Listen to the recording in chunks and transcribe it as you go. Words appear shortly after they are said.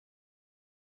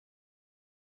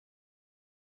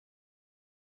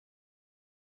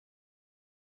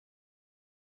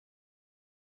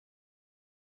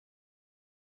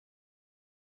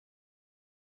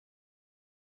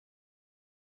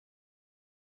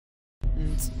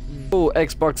Oh,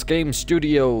 Xbox Game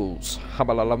Studios.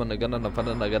 Gonna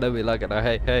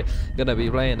be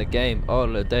playing the game all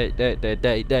the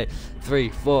day. 3,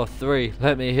 4, 3.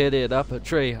 Let me hit it up a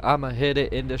tree. I'ma hit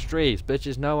it in the streets.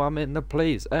 Bitches know I'm in the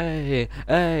police. Hey,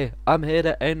 hey, I'm here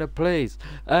to end the police.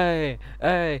 Hey,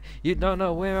 hey, you don't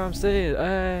know where I'm staying.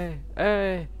 Hey,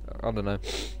 hey. I don't know.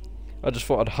 I just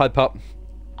thought I'd hype up.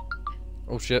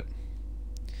 Oh shit.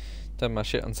 Turn my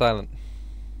shit on silent.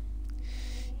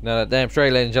 You know that damn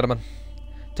straight, ladies and gentlemen.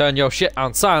 Turn your shit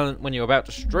on silent when you're about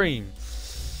to stream.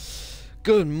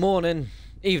 Good morning,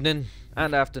 evening,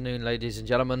 and afternoon, ladies and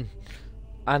gentlemen,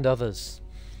 and others.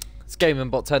 It's Gaming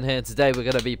Bot 10 here, and today we're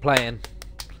going to be playing.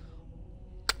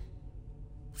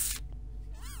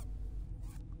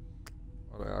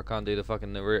 I can't do the fucking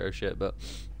Naruto shit, but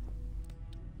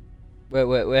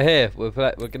we're here. We're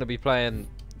going to be playing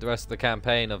the rest of the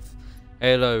campaign of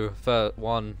Halo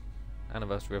 1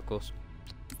 Anniversary, of course.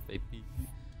 Baby.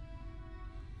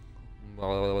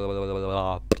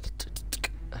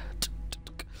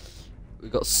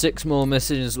 We've got 6 more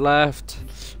missions left.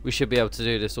 We should be able to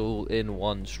do this all in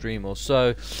one stream or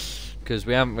so, because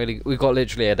we've got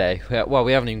literally a day. Well,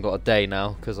 we haven't even got a day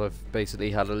now, because I've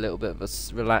basically had a little bit of a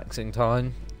relaxing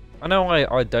time. I know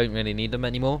I don't really need them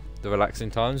anymore, the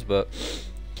relaxing times, but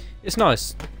it's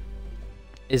nice.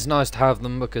 It's nice to have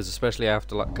them, because especially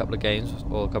after like a couple of games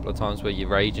or a couple of times where you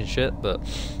rage and shit, but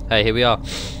hey, here we are.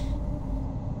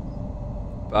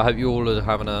 But I hope you all are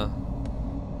having a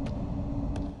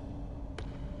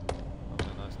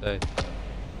nice day.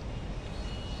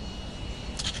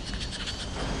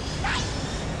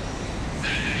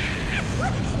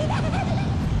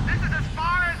 This is as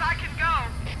far as I can go.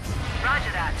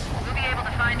 Roger that. We'll be able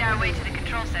to find our way to the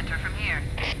control center from here.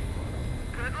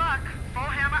 Good luck. Full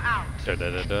hammer out. Da, da,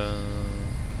 da, da.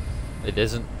 It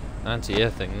isn't anti-air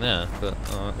thing there, but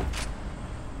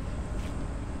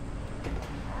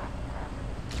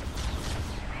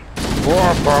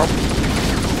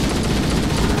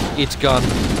it's gone.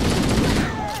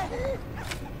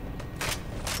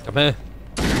 Come here.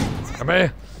 Come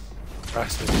here.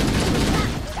 Bastard.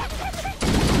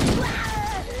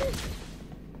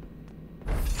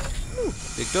 Ooh,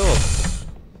 big door.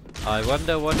 I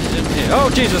wonder what is in here. Oh,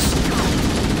 Jesus!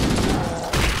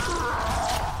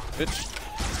 Bitch.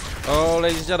 Oh,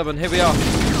 ladies and gentlemen, here we are.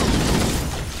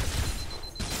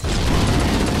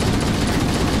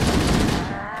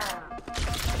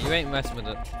 You ain't messing with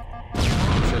it.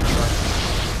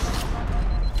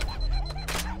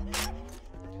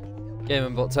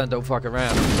 Gaming Bot 10 don't fuck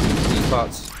around. These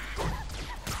parts.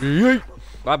 Yeet.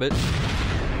 Bye, bitch.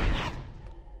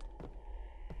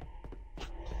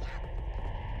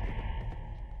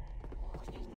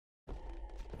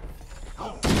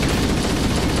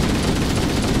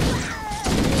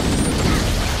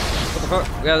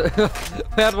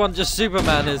 We had one just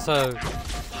Superman his hoe.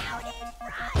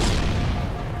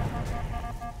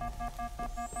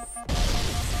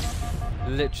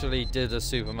 Literally did a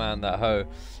Superman that hoe.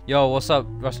 Yo, what's up,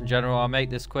 Russian General? I'll make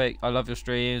this quick. I love your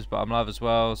streams, but I'm live as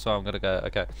well, so I'm gonna go.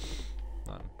 Okay.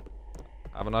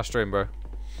 Have a nice stream, bro.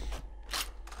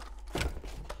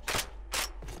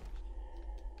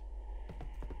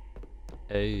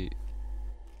 Hey.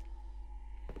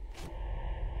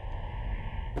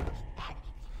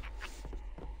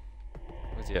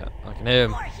 Where's he at? I can hear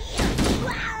him.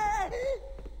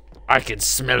 I can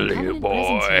smell you,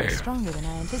 boy. Stronger than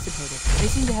I anticipated. They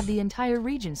seem to have the entire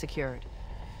region secured.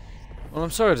 Well,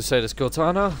 I'm sorry to say this,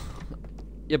 Cortana.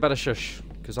 You better shush,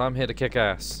 because I'm here to kick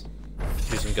ass.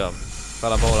 Chew some gum.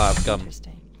 But I'm all out of gum.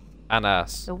 Interesting. And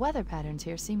ass. The weather patterns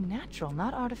here seem natural,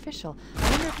 not artificial. I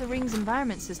wonder if the ring's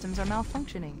environment systems are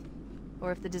malfunctioning,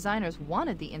 or if the designers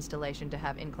wanted the installation to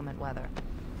have inclement weather.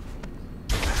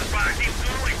 Fire Team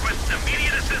Zulu requests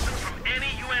immediate assistance from any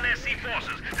UNSC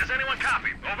forces. Does anyone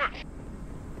copy? Over.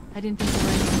 I didn't think there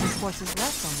were any enemy forces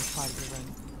left on this part of the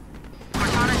ring.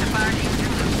 Cortana to Fire Team Zulu.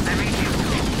 I read you.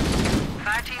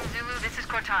 Fire Team Zulu, this is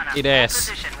Cortana. Eat ass.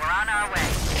 Position. We're on our way.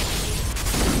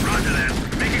 Roger that.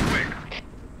 Make it quick.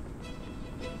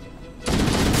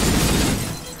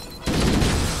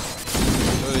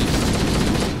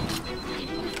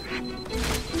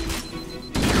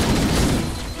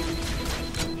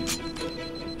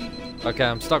 Okay,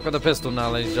 I'm stuck with a pistol now,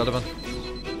 ladies and gentlemen.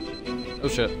 Oh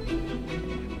shit.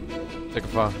 Take a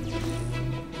fire.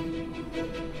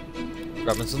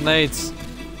 Grabbing some nades.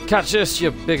 Catch this,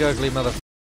 you big ugly mother.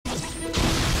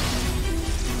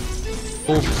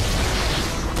 Boom.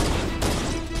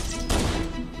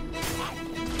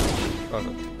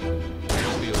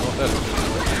 You're not dead.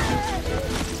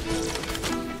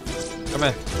 Come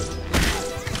here.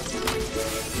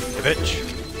 You bitch.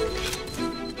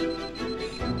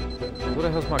 What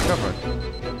the hell's my cover?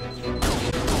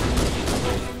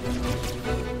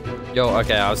 Yo,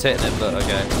 okay, I was hitting it, but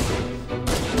okay.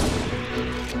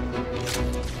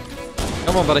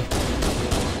 Come on, buddy.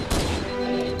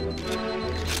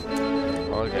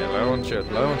 Okay, low on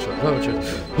shit, low on shit, low on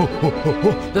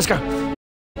shit. Let's go.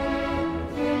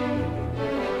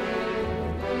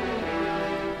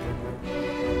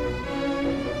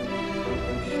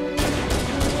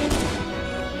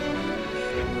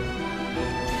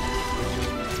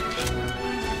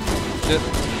 Shit.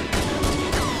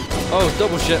 Oh,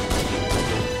 double shit.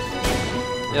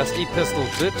 Yes, e-pistols,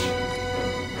 bitch.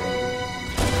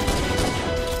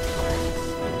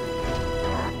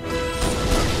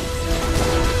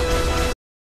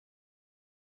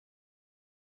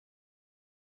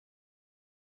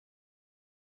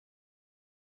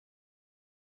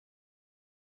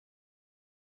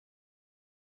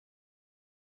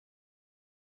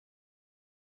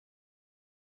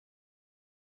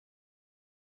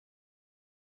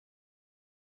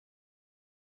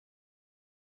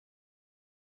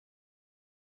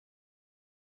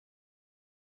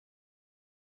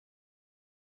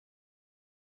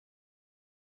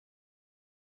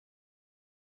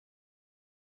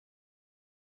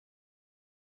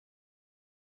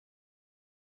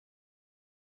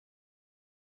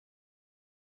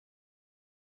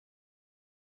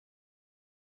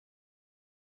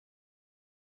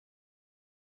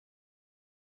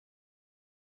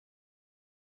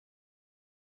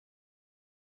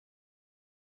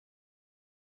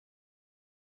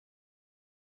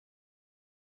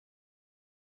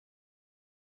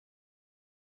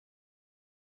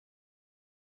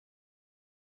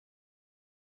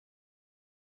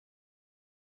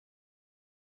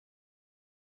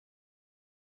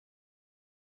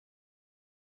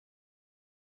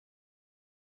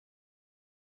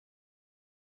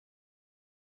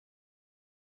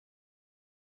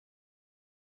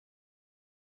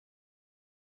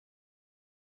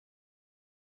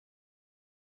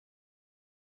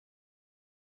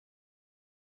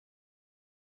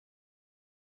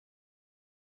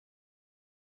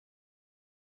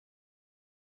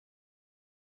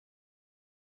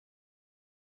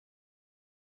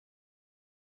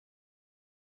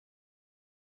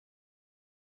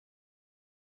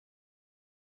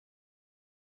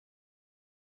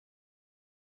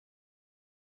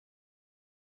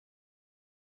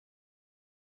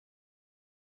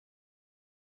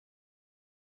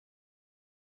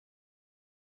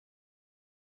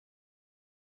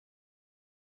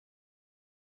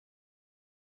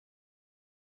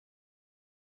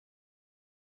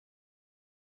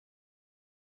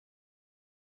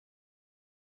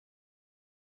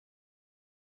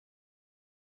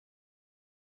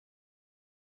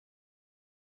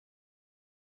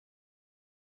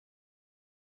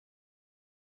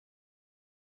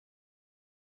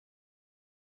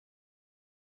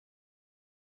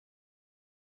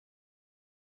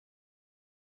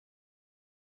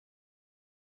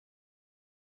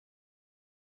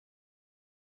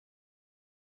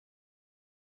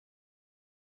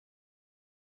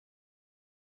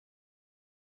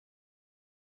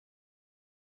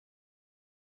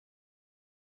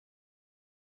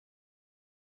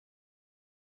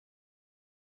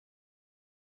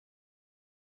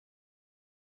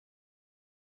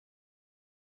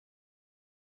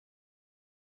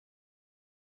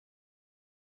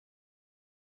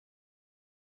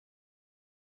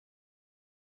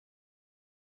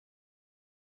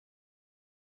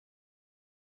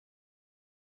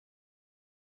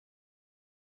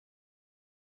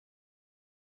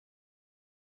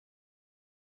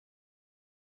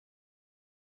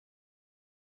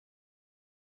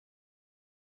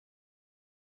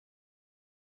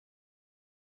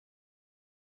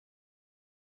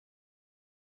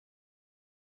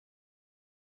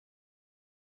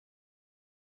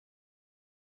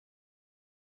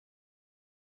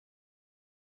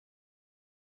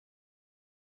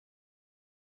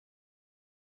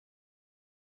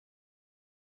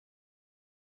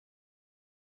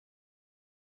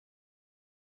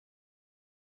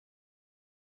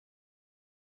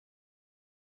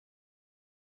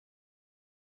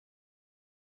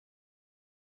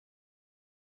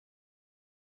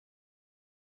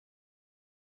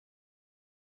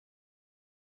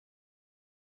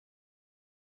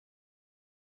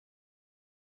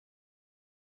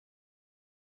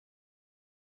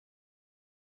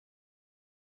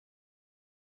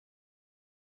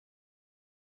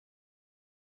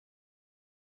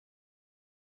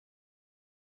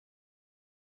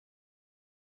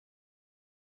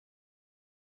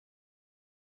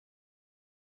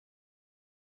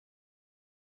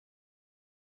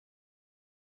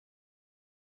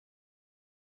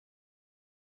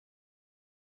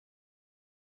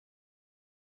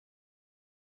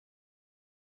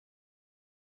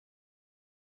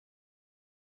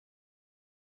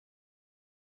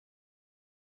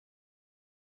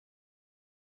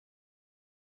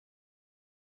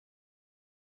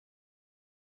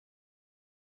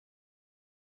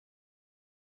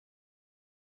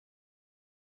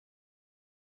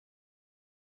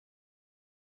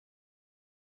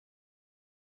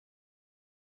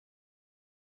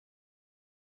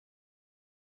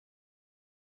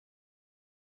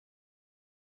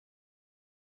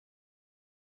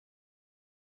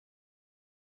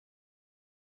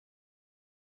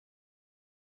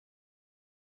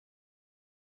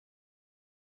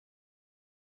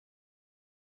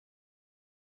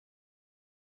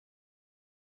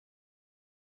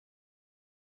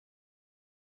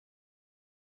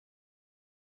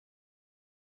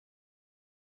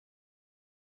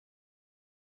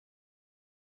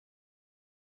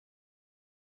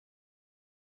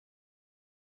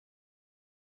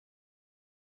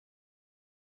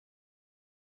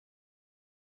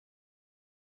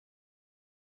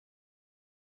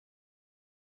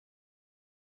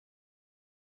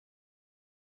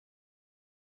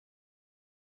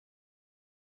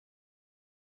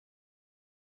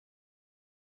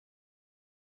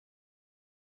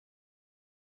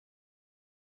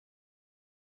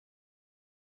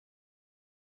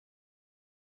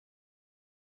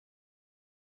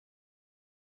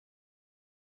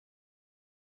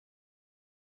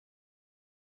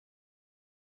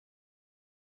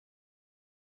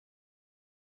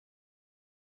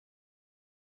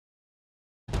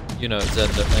 You know it's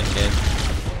end game.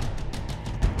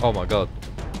 Oh my god.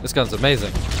 This gun's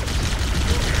amazing.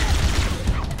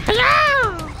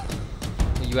 Hello!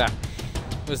 Where you at?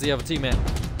 Where's the other teammate?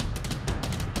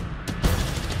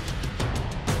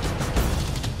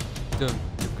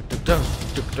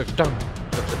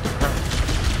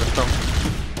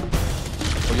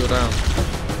 Oh, you're down.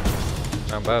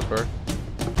 Down bad, bro.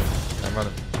 I'm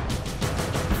running.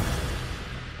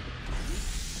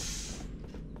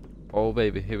 Oh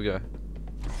baby, here we go.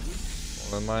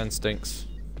 One of my instincts.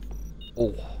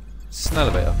 Oh, it's an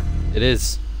elevator. It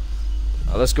is.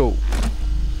 Let's go.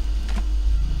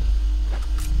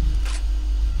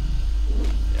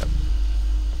 Yep.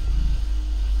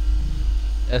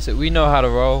 That's it. We know how to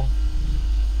roll.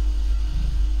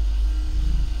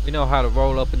 We know how to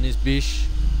roll up in this bitch.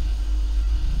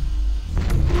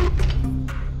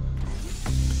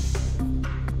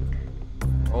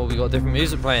 Oh, we got different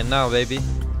music playing now, baby.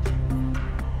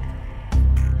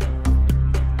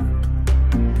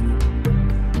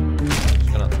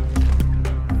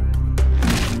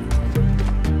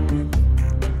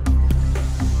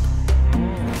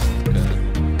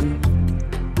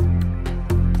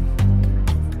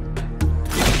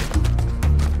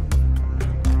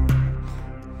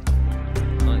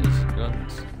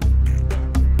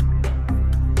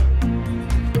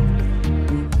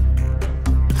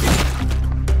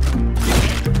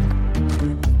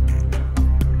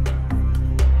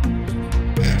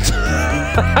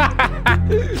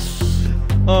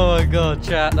 Oh my god,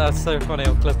 chat, that's so funny.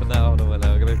 I'm clipping that. Hold on, wait,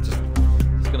 I'm gonna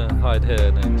just gonna hide here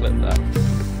and then clip that.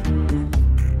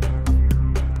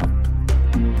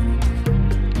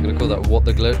 I'm gonna call that what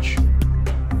the glitch.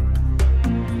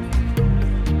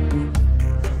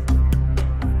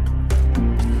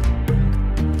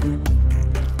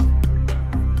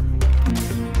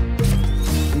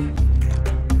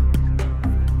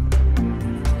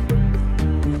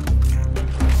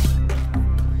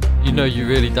 You know you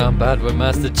really done bad when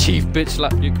Master Chief bitch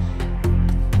slapped you.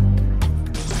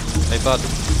 Hey bud.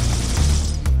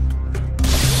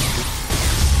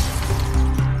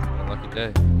 Unlucky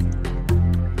day.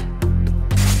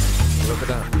 Look at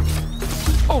that.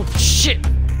 Oh shit!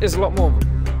 There's a lot more of them.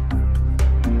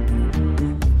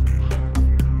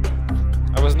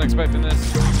 I wasn't expecting this.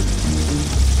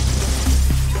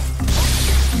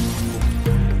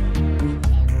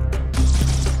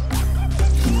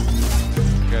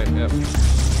 Yep.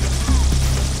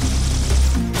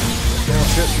 Oh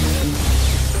shit.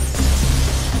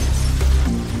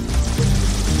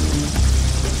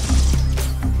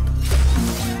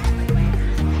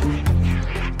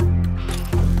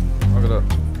 I'm gonna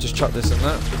just chuck this in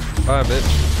that. Bye, bitch.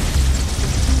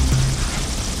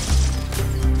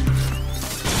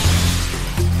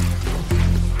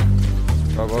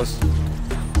 Bye, boys.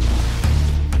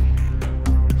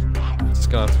 Just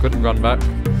gonna have to quickly run back.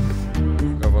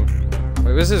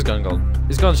 Wait, where's his gun gone?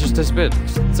 His gun's just disappeared.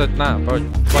 It said nah, bye,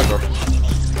 bye bro.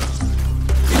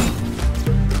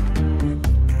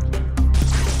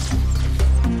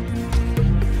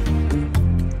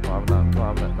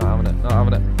 Not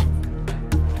having it.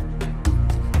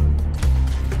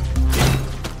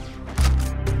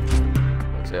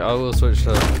 See, I will switch to...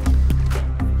 Let's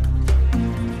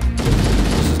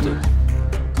just do it.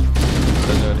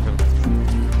 Don't do anything.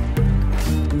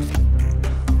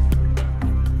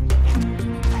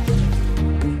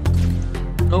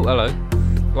 Oh, hello.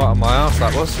 Right on my ass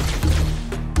that was.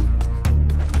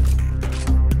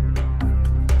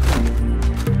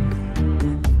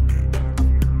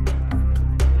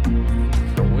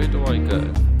 Now, where do I go?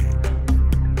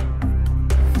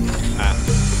 Ah.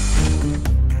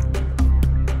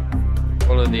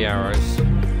 Follow the arrows.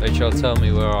 They shall tell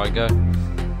me where I go.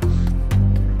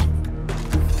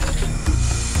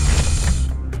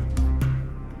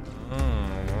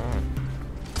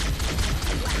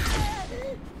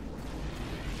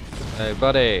 Hey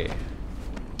buddy, want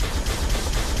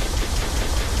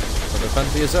to fend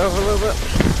for yourself a little bit?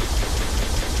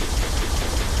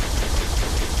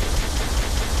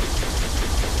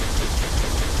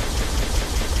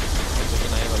 I'm just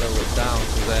gonna aim a little bit down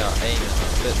because they are aiming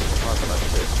a bit hard for that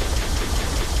shit.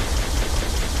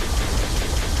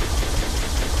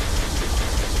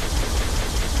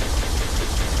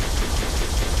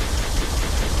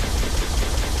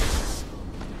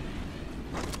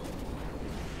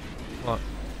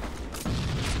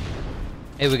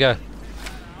 Here we go.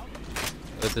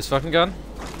 With this fucking gun.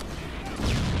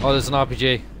 Oh, there's an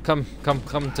RPG. Come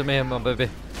to me, my baby.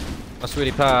 My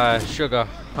sweetie pie, sugar,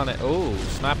 honey. Oh,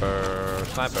 sniper.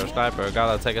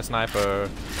 Gotta take a sniper.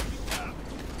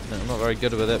 No, I'm not very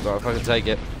good with it, but if I can take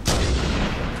it.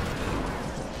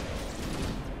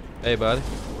 Hey, buddy.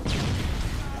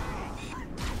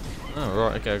 Oh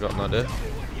right, okay, I got an idea.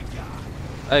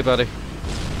 Hey buddy.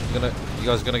 You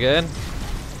guys gonna get in?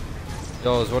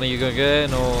 Yo, is one of you gonna get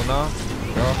in or no?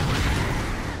 No?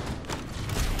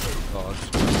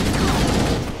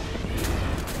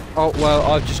 Oh well,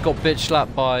 I've just got bitch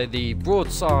slapped by the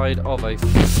broadside of a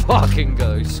fucking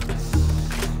ghost.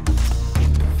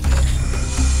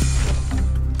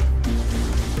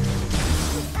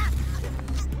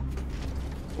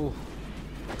 Ooh.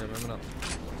 Okay, moving up.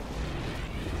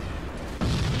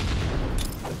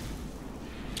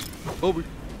 Bobby.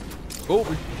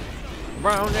 Bobby.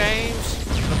 Brown James.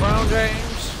 The Brown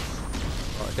James.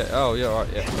 Okay, oh yeah, right,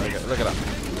 yeah. Okay, look at that.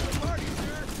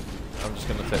 I'm just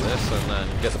gonna take this and then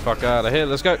get the fuck out of here.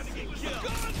 Let's go.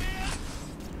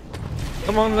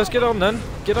 Come on, let's get on then.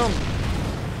 Get on.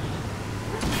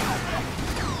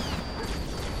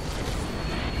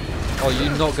 Oh,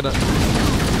 you're not gonna.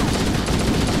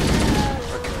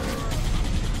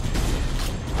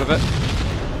 Flip it.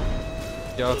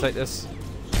 Yeah, I'll take this.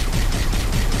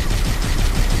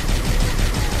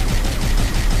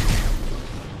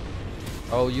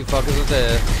 Oh, you fuckers are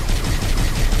there.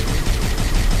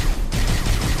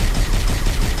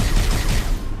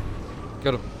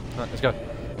 Got him. Right, let's go.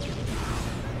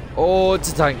 Oh,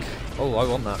 it's a tank. Oh, I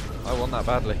want that. I want that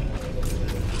badly.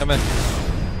 Come in.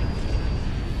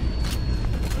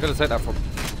 I'm gonna take that from.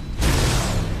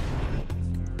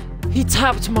 He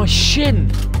tapped my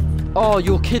shin. Oh,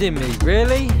 you're kidding me.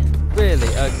 Really? Really?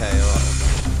 Okay, alright.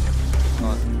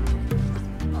 Alright.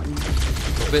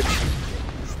 Little bitch.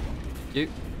 You.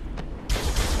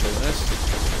 Doing this.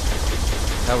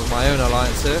 That was my own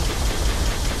alliance here.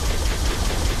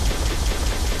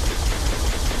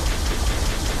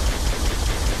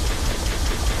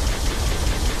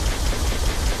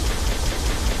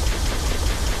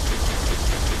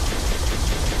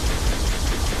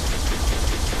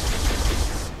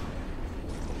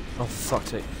 Oh, fuck's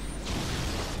sake.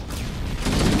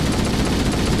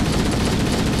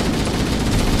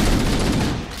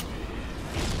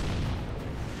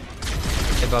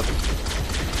 Hey, bud.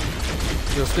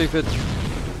 You're stupid.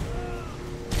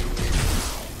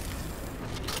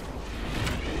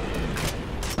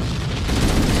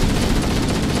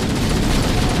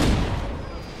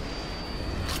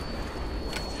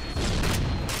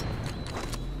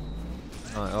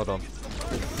 Alright, hold on.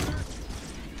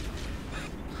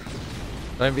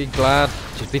 Don't be glad,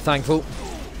 just be thankful.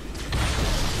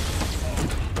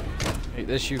 Eat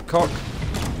this, you cock.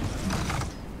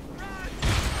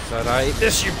 Said I eat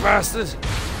this, you bastard.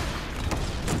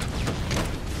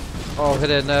 Oh, hit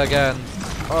it again.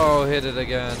 Oh, hit it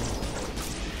again.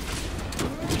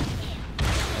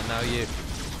 And now you.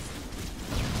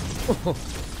 Oh,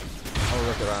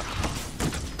 look at that.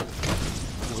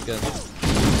 Do it again.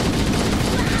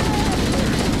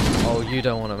 Oh, you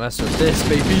don't want to mess with this,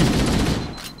 baby.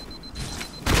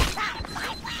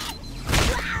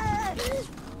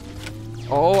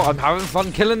 Oh, I'm having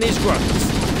fun killing these grunts.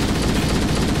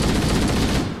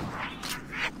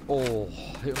 Oh,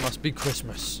 it must be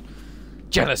Christmas.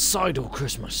 Genocidal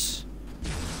Christmas.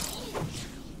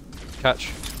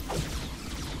 Catch.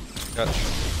 Catch.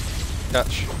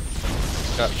 Catch.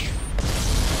 Catch.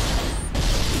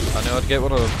 I know how to get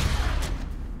one of them.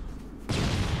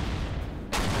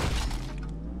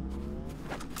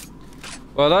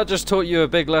 Well, that just taught you a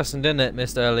big lesson, didn't it,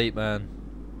 Mr. Elite Man?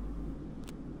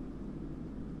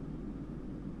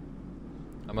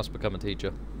 I must become a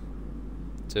teacher.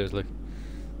 Seriously.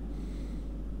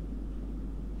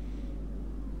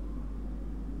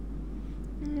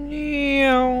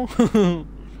 Meow.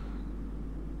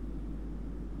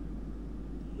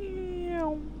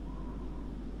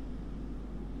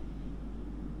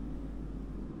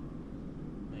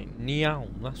 Meow.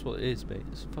 That's what it is, mate.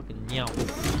 It's fucking meow.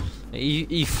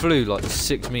 He flew like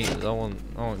 6 meters. I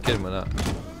won't kid him with that.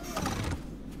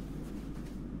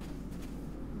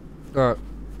 Alright.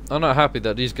 I'm not happy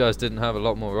that these guys didn't have a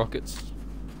lot more rockets.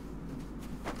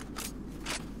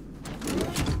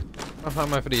 I've had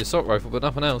my for the assault rifle, but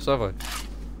nothing else, have I? I'm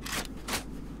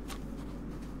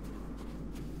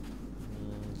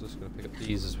just going to pick up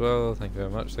these as well. Thank you very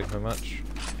much, thank you very much.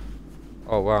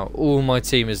 Oh wow, all my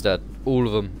team is dead. All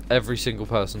of them. Every single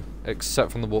person.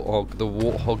 Except from the Warthog. The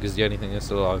Warthog is the only thing that's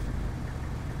still alive.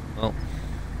 Well.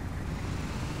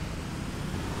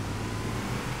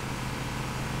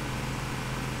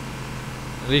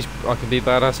 At least I can be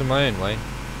badass in my own way.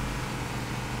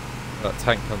 That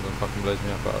tank comes and fucking blows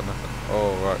me up out of nothing.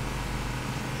 Oh, right.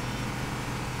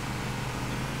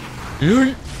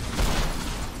 Yeet!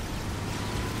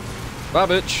 Bye,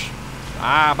 bitch.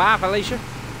 Ah, bye, Felicia.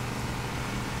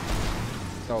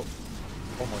 Oh.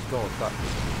 Oh my god, that.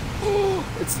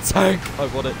 Oh, it's a tank! I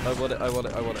want it, I want it, I want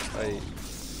it, I want it.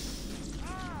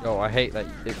 Oh, I hate that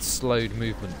it's slowed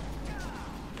movement.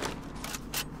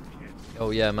 Oh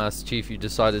yeah, Master Chief, you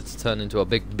decided to turn into a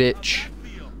big bitch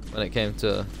when it came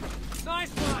to...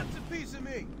 Nice one. It's a piece of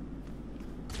me.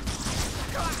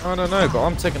 I don't know, but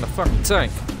I'm taking the fucking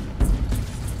tank.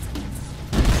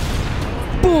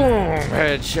 Boom!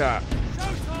 Headshot!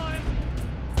 Showtime.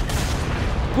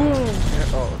 Boom!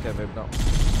 Oh, okay, maybe not.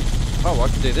 Oh, I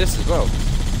can do this as well.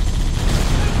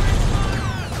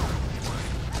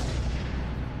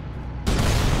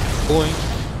 Boing.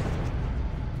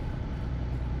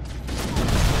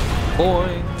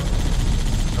 Boing.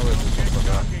 Oh, where's this one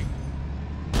from?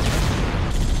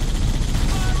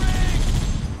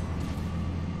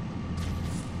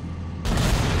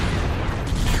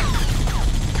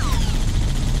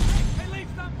 Hey, leave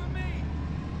some for me.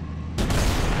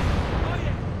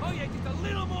 Oh yeah, just a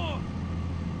little more.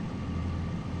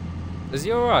 Is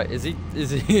he alright? Is he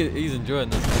he's enjoying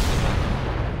this?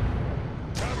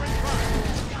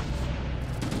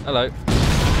 Hello. What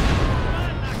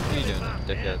are you doing,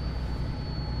 dickhead?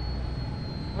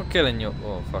 I'm killing you.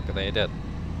 Oh fuck, are they dead?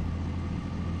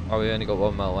 Oh, we only got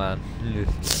one more man.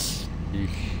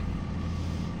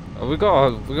 Oh, we got a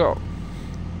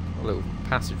little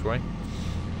passageway.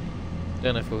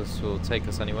 Don't know if this will take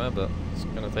us anywhere, but it's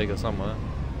gonna take us somewhere.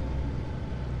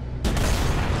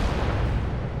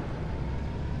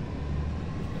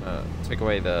 Take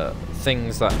away the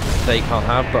things that they can't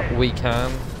have, but we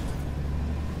can.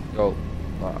 Oh,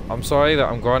 I'm sorry that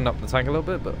I'm grinding up the tank a little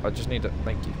bit, but I just need to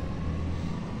thank you.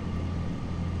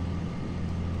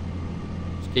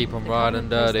 Just keep them riding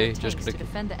dirty. Just to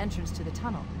defend the entrance to the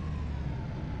tunnel.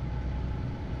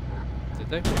 Did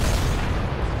they?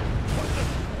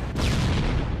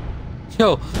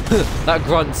 Yo, that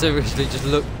grunt seriously just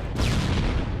looked.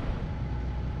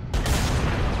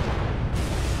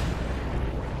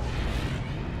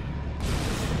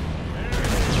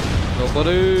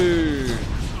 Nobody.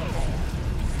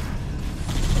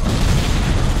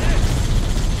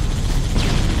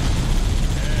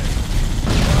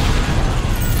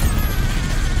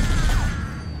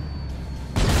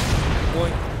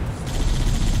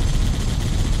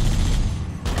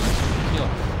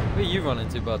 Where are you running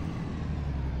to, bud?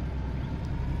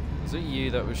 Was it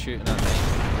you that was shooting at me?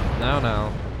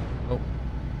 Now. Oh.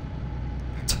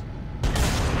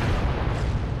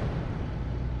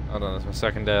 Hold on, that's my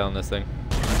second day on this thing.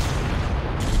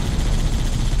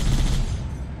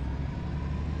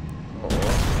 Or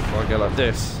if I go like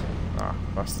this. Ah,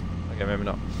 that's... Okay, maybe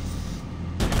not.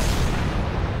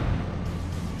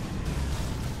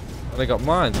 Oh, they got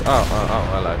mines. Oh,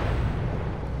 hello.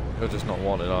 You're just not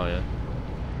wanted, are you?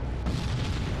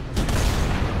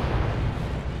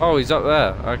 Oh, he's up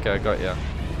there. Okay, I got ya.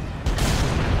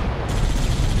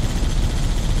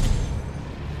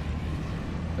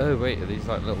 Oh wait, are these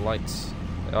like little lights?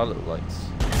 They are little lights.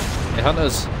 Hey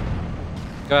hunters!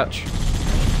 Catch!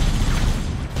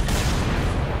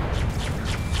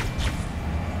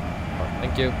 Right,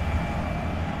 thank you.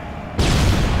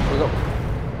 Here we go.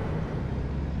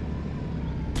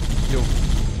 Yo.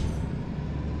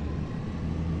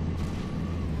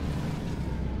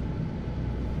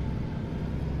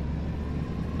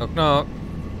 Knock knock.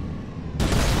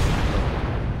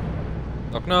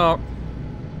 Knock knock.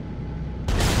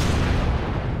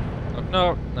 Knock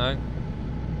knock. No.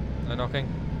 No knocking.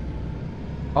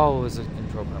 Oh, there's a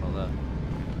control panel there.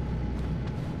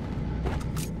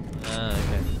 Ah,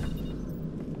 okay.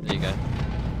 There you go.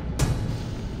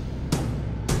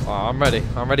 Oh, I'm ready.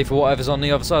 I'm ready for whatever's on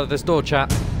the other side of this door,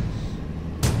 chat.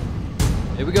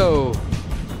 Here we go.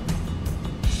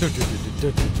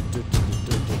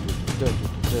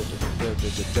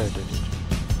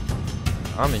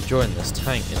 I'm enjoying this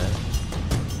tank, you know.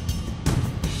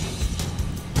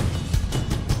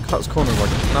 Cuts corners like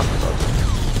nothing, bud.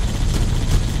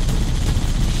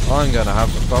 I'm gonna have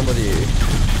some fun with you.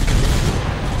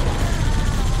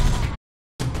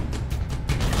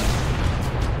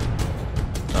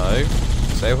 No.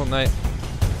 Save him, mate.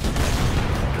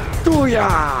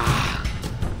 Booyah!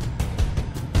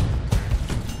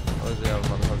 Where's the other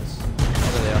motherfuckers?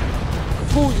 Oh, there they are.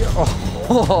 Booyah!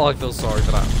 Oh, I feel sorry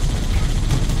for that.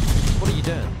 What are you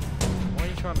doing? Why are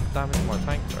you trying to damage my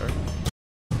tank, bro?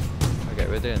 Okay,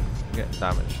 we're getting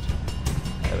damaged.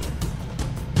 There we go.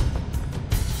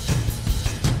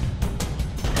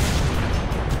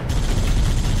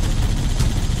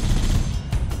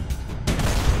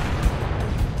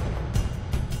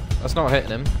 That's not hitting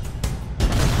him.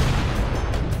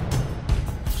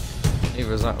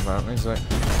 Neither is that apparently, so...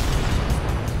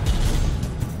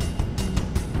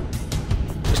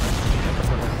 Just get the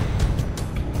fuck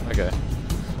Okay.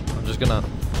 I'm just gonna...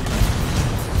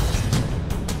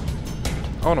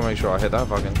 I wanna make sure I hit that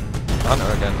fucking hunter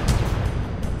again.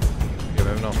 Okay,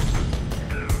 maybe not.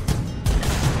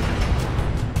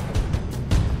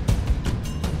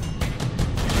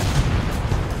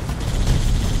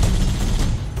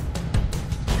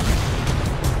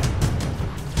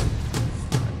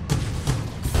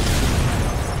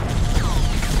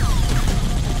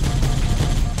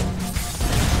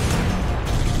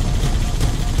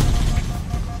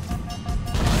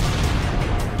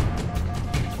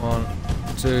 One,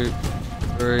 2,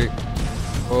 3,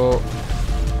 4,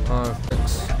 5,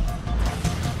 6.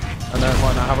 And then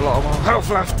might not have a lot of more health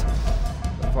left.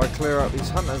 But if I clear out these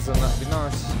hunters, then that'd be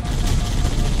nice.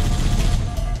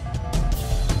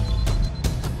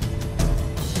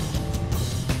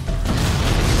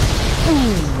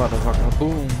 Boom, motherfucker,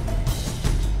 boom.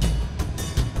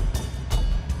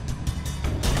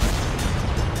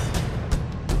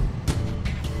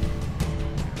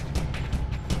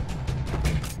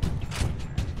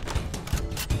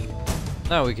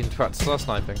 Now we can practice our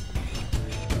sniping.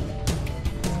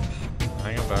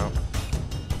 Hang about.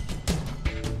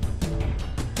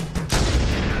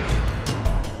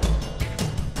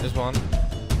 There's one.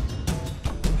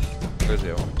 Where's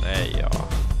the other one? There you are.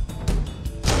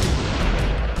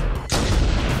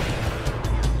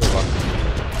 Good luck.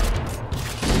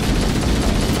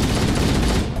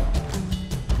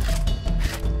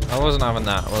 I wasn't having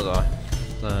that, was I?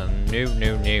 No.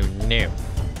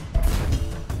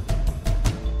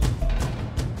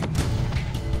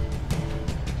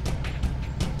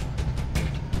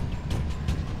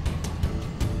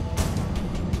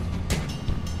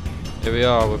 Here we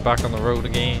are, we're back on the road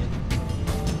again.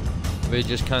 We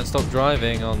just can't stop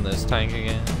driving on this tank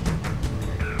again.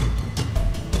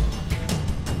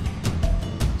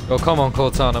 Oh, come on,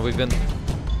 Cortana, we've been...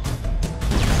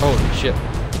 Holy shit.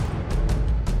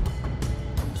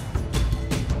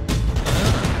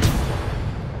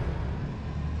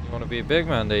 You want to be a big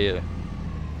man, do you?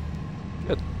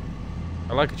 Good.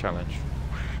 I like a challenge.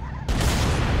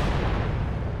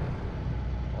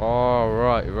 Oh,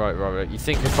 right. You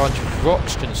think a bunch of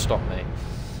rocks can stop me?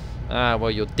 Ah,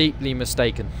 well, you're deeply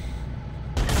mistaken.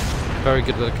 Very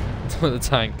good with the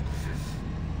tank.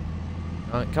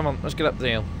 Alright, come on, let's get up the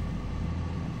hill.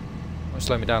 Might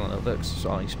slow me down a little bit because it's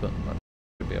ice, but that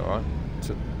should be alright.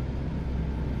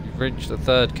 You've reached the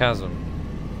third chasm.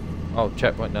 Oh,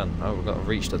 checkpoint done. Oh, we've got to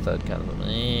reach the third chasm.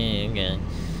 Okay.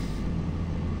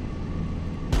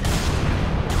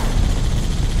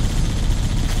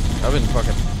 I've been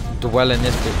fucking dwelling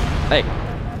this bit. Hey,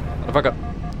 motherfucker.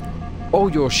 Oh,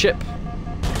 your ship.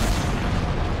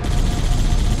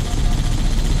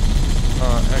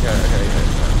 Alright, okay.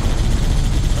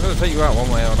 I'm gonna take you out one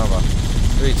way or another.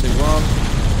 3, 2,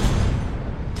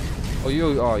 1. Oh,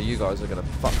 you guys are gonna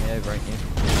fuck me over, ain't you?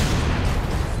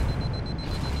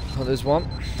 Oh, there's one.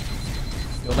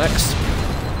 You're next.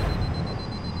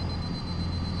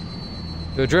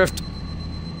 Go adrift.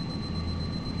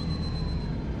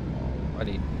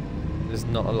 There's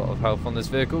not a lot of health on this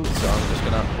vehicle, so I'm just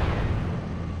gonna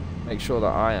make sure that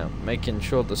I am making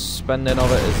sure the spending of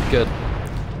it is good.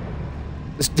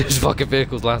 This fucking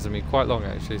vehicle's lasted me quite long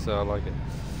actually, so I like it.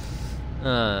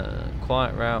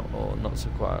 Quiet route or not so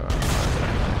quiet route? I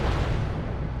don't know.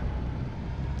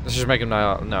 Let's just make him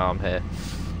know I'm here.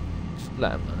 Just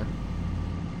let him know.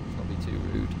 Let's not be too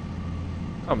rude.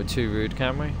 Can't be too rude,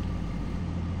 can we?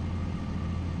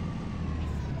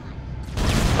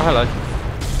 Oh, hello.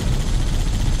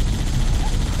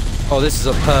 Oh, this is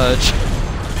a purge.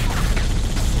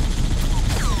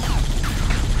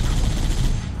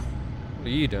 What are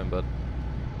you doing, bud?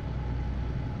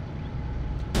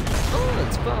 Oh,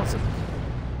 it's Spartan.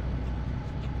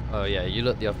 Oh yeah, you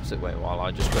look the opposite way while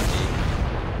I just went the...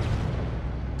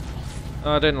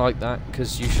 Oh, I don't like that,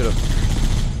 because you should have...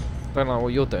 Don't like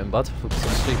what you're doing, bud. Looks so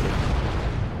stupid.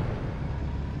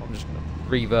 I'm just going to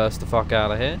reverse the fuck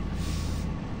out of here.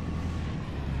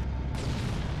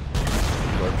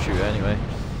 Shoot anyway.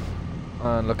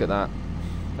 And look at that.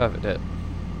 Perfect hit.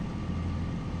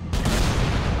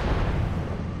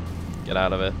 Get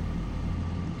out of here.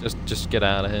 Just get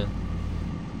out of here.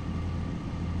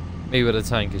 Me with a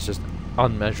tank is just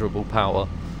unmeasurable power.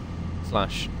 / I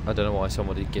don't know why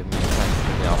somebody gave me a tank to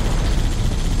me up.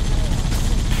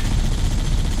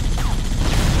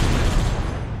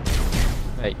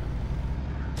 Hey.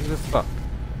 Who the fuck?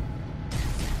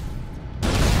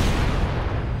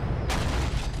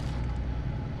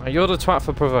 You're the twat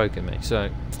for provoking me, so...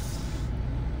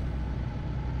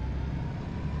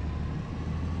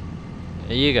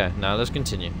 There you go. Now let's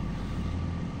continue.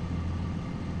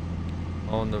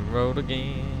 On the road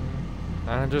again.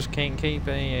 I just can't keep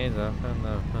it up.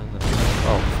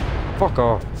 Oh, fuck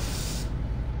off.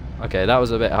 Okay, that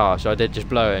was a bit harsh. I did just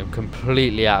blow him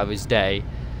completely out of his day.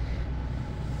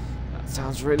 That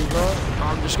sounds really wrong.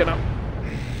 I'm just gonna...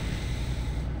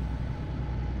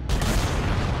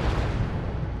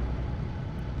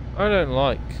 I don't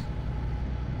like...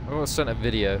 I got sent a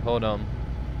video. Hold on.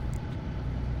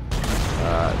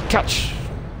 Catch!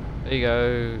 There you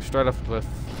go. Straight off the cliff.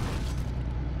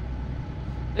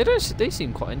 They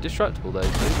seem quite indestructible, those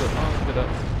two, but I'm gonna...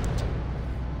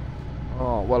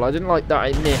 Oh, well, I didn't like that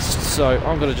I missed, so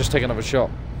I'm gonna just take another shot.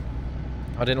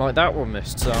 I didn't like that one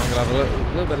missed, so I'm gonna have a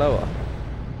little bit lower.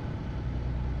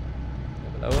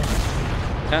 A little bit lower.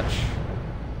 Catch.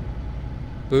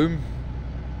 Boom.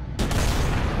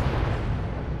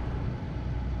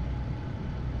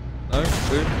 No,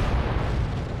 boom.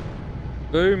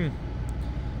 Boom.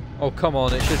 Oh, come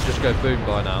on, it should just go boom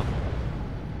by now.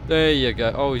 There you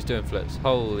go. Oh, he's doing flips.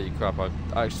 Holy crap, I've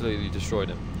absolutely destroyed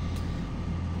him.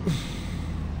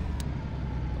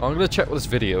 I'm going to check what this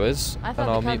video is, I and thought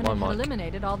I'll the mute my Covenant had mic.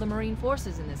 eliminated all the Marine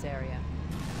forces in this area.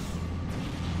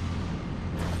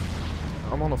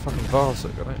 I'm on a fucking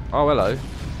Varsuk, I think. Oh, hello.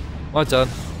 My turn.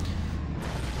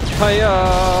 Hiya!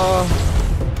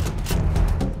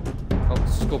 Oh,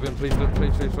 Scorpion, please look,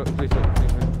 please look, please look, please look.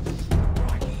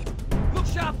 Look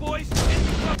sharp, boys!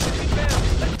 Enemy trucks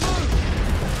inbound! Let's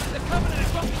move! The Covenant is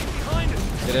rocking in behind us!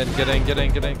 Get in, get in, get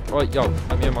in, get in. Right, yo,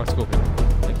 let me in my Scorpion.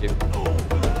 Thank you.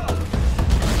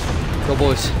 Go,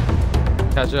 boys.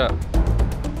 Catch up.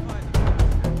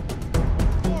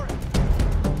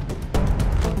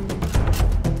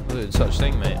 I'm doing such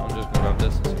thing, mate. I'm just gonna grab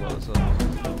this and see what it's on.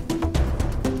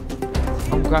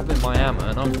 I'm grabbing my ammo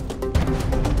and I'm...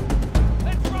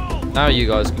 Let's roll! Now you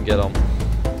guys can get on.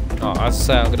 Oh, as I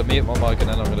say, I'm gonna mute my mic and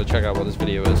then I'm gonna check out what this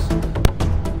video is.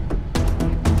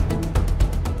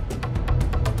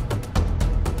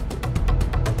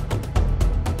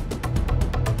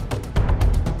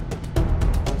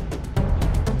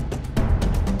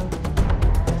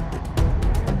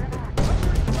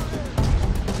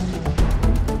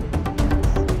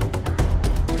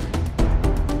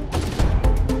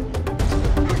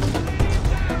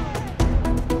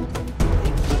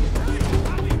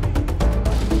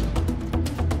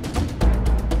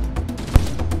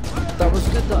 That was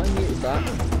good that I muted that,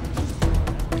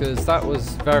 because that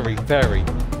was very, very,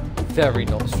 very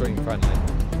not stream friendly.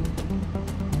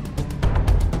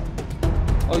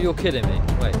 Oh, you're kidding me.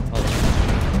 Wait, hold on.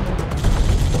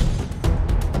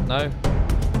 No?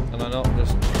 Can I not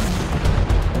just...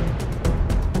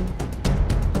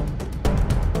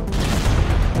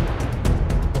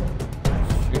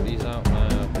 shoot these out? No,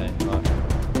 okay, right.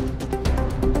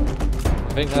 I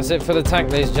think that's it for the tank,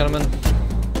 ladies and gentlemen.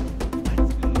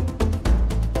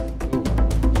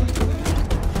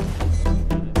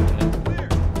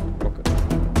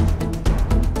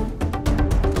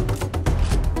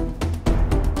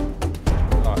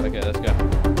 Okay, let's go.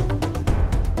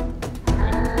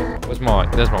 Where's my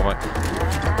mic? There's my mic.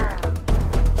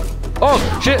 Oh,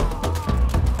 shit!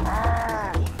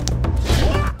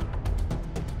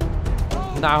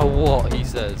 Now what, he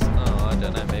says. Oh, I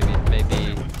don't know, maybe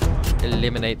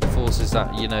eliminate the forces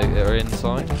that, you know, are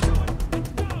inside.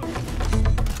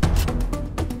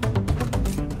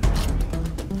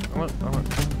 I won't.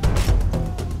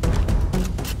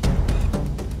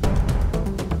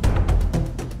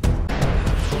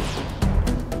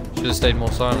 Should have stayed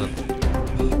more silent.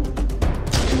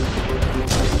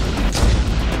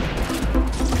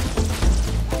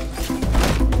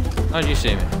 How'd you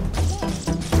see me?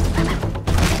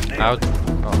 How?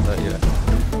 Oh, there you go.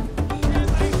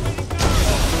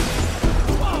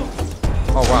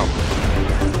 Oh, wow.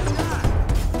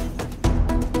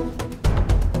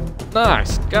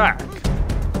 Nice gag.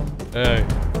 Hey.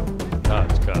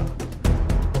 Nice gag.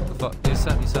 What the fuck? You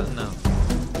sent me something now.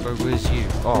 Bro, where's you?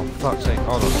 Oh, fuck's sake.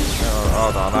 Hold on.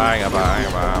 Hold on. Hang on.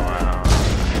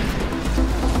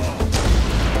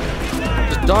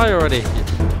 Just die already.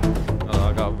 Oh,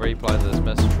 I gotta reply to this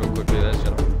message real quickly there, shut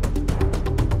up.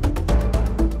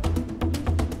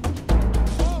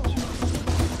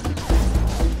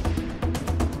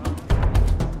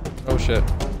 Oh shit.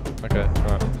 Okay,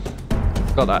 alright.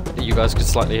 Got that. You guys could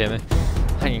slightly hear me. Looks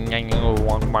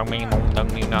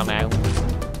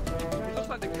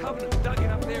like the Covenant dug in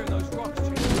up there in those rocks.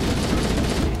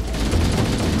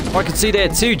 I can see there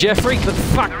too, Jeffrey, but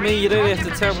fuck me, you don't have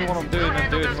to tell me what I'm doing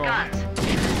and doing wrong.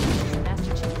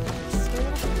 Master Chief, scale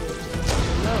up the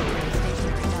low in the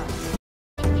stationary guns.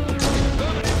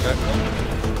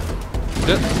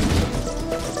 Good.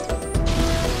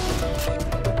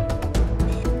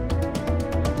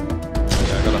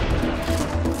 Yeah, I got it.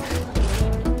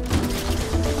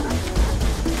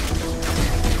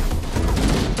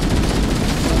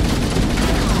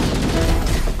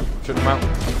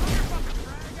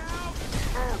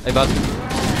 Hey, bud.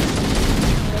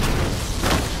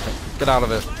 Get out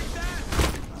of it.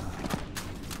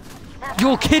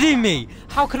 You're kidding me!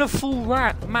 How can a full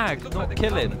mag not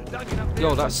kill him?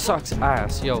 Yo, that sucks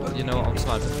ass. Yo, you know what? I'm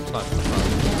sniping.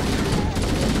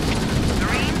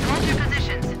 Marines, hold your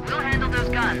positions. We'll handle those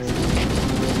guns.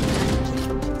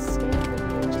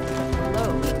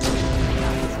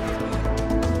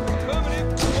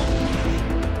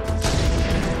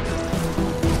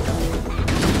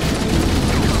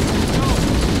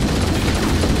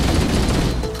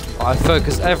 I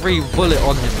focus every bullet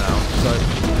on him now, so...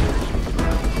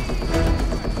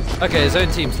 Okay, his own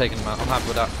team's taking him out. I'm happy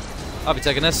with that. I'll be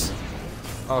taking this.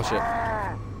 Oh, shit.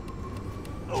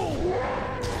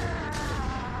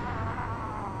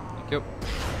 Thank you.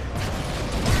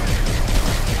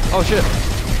 Oh, shit.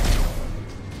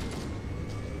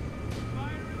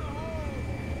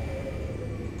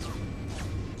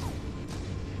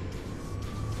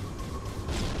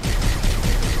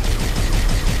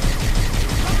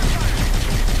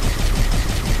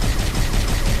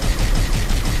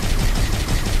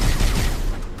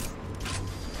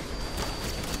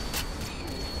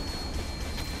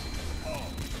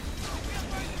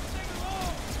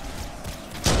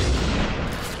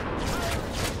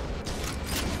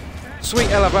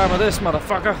 Sweet Alabama, this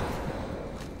motherfucker. I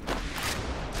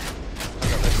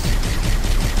got this.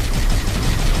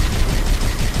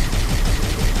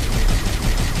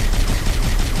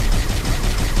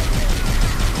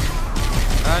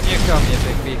 And you come, you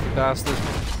big beefy bastard.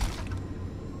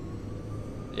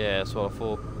 Yeah, that's what I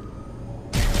thought.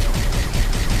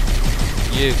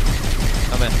 You,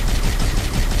 come in.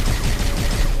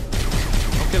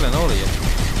 I'm killing all of you.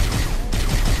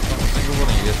 Not a single one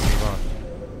of you gets to survive.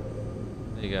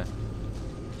 There you go.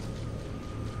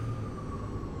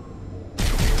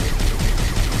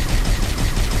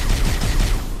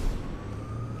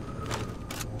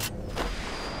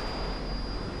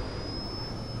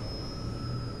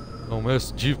 Oh,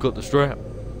 Master Chief got the strap.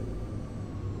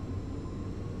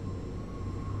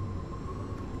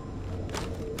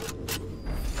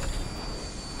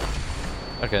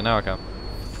 Okay, now I can.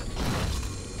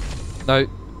 No,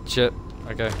 shit.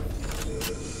 Okay.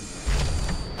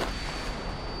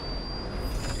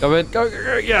 Go in, go,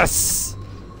 yes!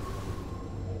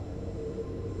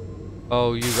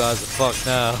 Oh, you guys are fucked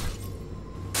now.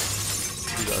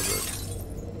 You guys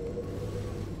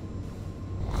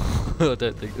are... I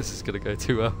don't think this is gonna go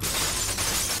too well.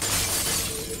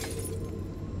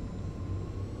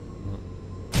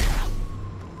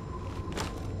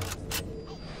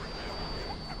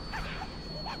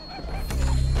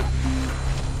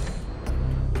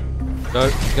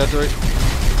 Go through.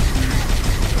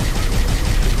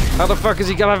 How the fuck is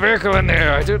he got a vehicle in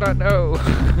there? I do not know.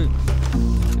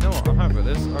 You know what? I'm happy with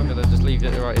this. I'm gonna just leave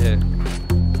it right here.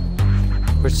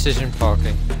 Precision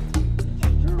parking.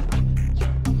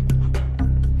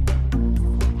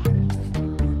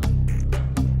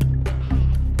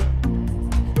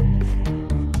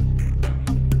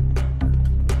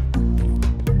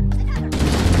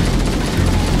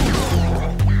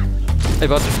 Hey,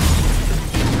 bud.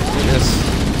 Yes.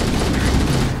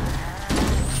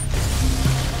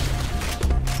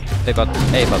 Hey bud,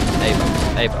 hey bud, hey bud,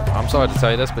 hey bud. I'm sorry to tell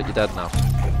you this, but you're dead now.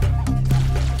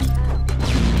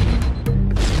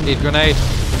 Need grenade.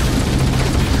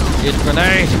 Need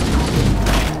grenade.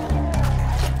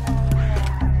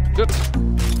 Good.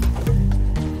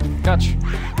 Catch.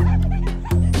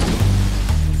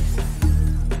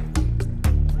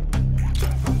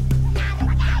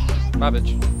 Bye,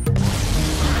 bitch.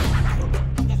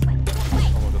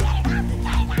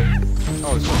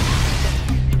 Oh, it's fine.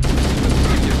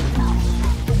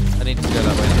 I need to go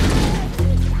that way.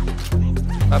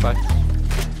 Bye bye.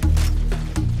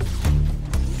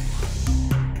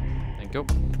 Thank you.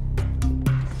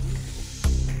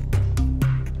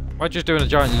 Why just doing a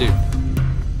giant loop?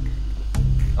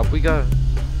 Up we go.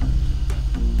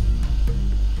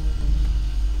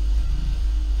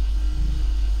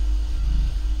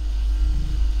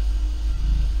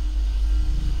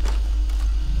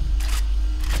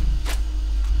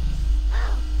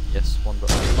 Yes, one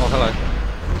button. Oh, hello.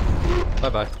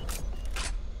 Bye-bye.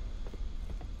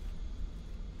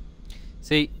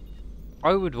 See,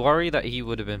 I would worry that he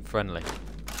would have been friendly.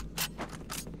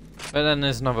 But then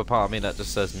there's another part of me that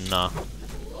just says, nah.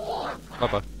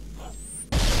 Bye-bye.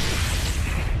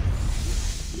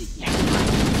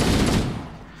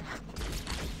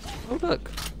 Oh,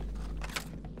 look.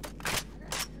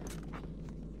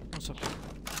 What's up?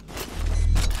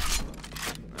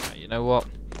 You know what?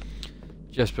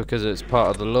 Just because it's part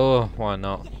of the law, why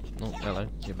not? Oh, hello,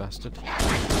 you bastard.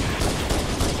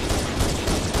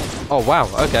 Oh wow,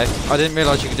 okay. I didn't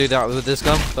realise you could do that with this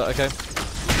gun, but okay.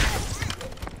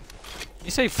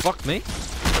 You say fuck me?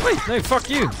 Wait, no, fuck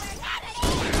you.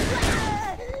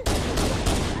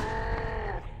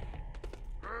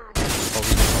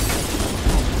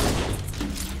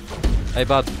 Hey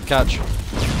bud, catch.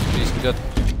 She's good.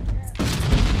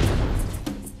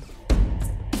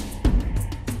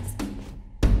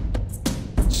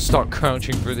 Start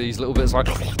crouching through these little bits like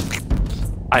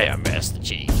I am Master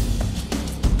Chief.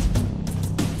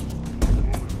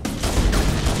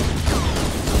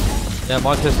 Yeah,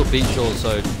 my pistol beats yours,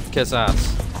 so kiss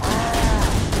ass.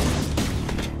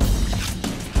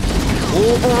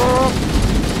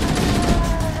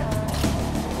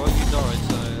 Well, you died,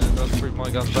 so that's proof my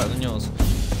gun's better than yours.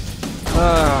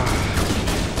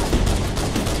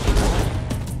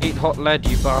 Eat hot lead,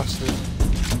 you bastard.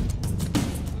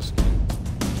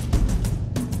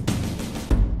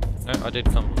 No, I did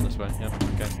come from this way, yeah,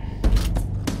 okay.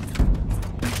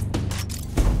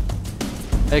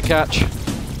 Hey, catch.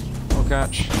 Oh,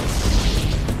 catch.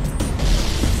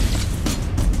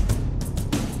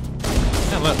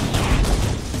 Yeah, look.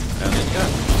 Down it go.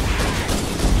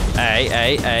 Hey,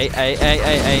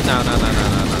 no, no, no, no,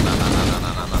 no, no, no, no, no,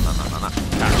 no, no, no, no, no, no,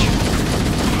 catch.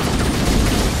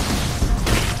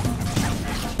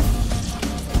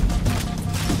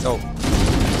 Oh.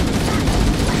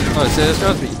 Oh, so this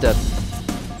guy's he's dead.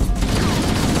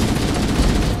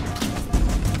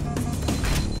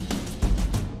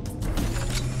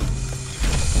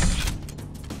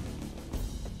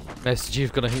 Master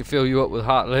Chief's gonna fill you up with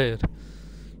hot lead.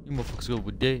 You motherfuckers gonna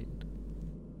be dead.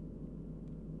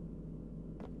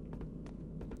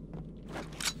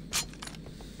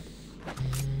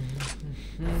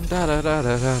 Da da da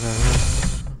da da da.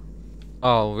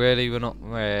 Oh really? We're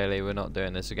not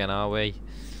doing this again, are we?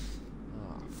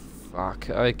 Oh fuck.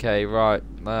 Okay, right.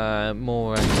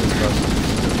 More entries, guys.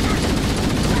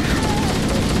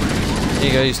 Here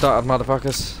you go, you started,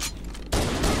 motherfuckers.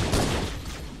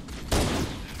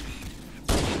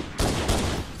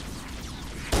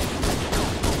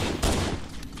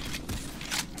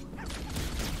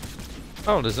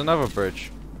 Oh, there's another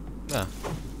bridge. Yeah.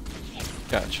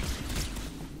 Catch.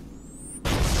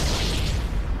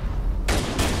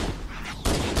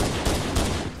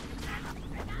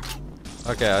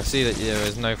 Okay, I see that there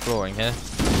is no flooring here.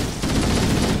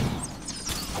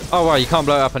 Oh wow, you can't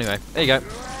blow it up anyway. There you go.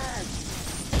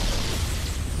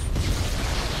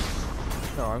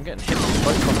 Oh, I'm getting hit with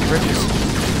both fucking bridges.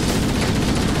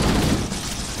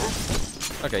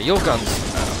 Okay, your guns.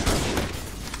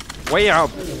 Way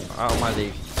out of my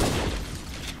league.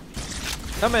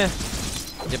 Come here,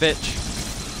 you bitch.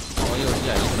 Oh,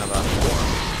 yeah, you can have that.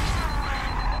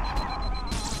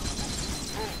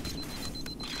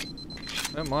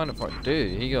 Don't mind if I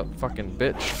do. He got fucking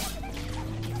bitch.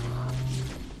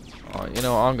 Alright, you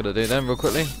know what I'm gonna do then, real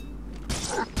quickly.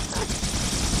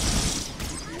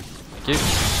 Thank you.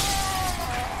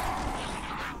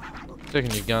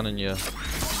 Taking your gun and your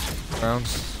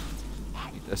rounds.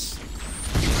 Eat this.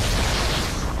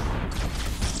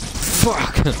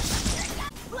 Fuck!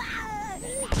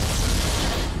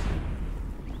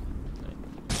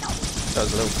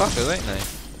 Those little fuckers, ain't they?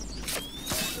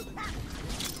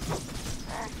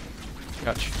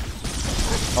 Catch.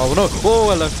 Oh no! Oh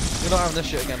hello! We're not having this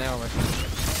shit again now, are we?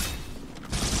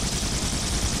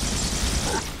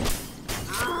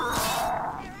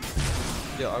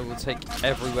 Yeah, I will take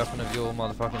every weapon of your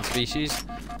motherfucking species,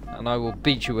 and I will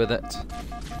beat you with it.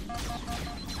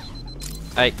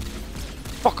 Hey,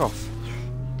 fuck off!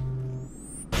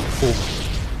 Oh.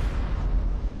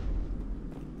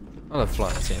 I love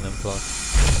flying, seeing them fly.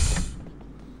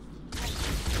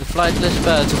 The flightless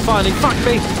birds will finally fuck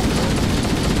me!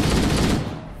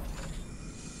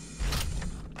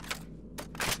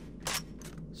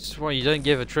 This is why you don't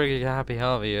give a trigger to Happy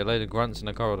Harvey a load of grunts in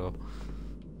the corridor.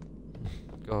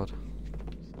 God.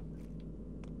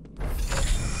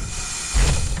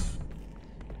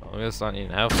 I guess I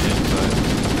need help soon,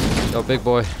 so... Yo, big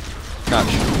boy. Catch.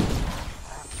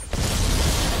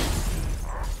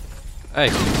 Hey,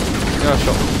 yeah, I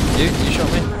shot you. You shot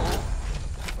me.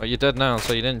 Oh, you're dead now,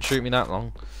 so you didn't shoot me that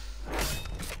long.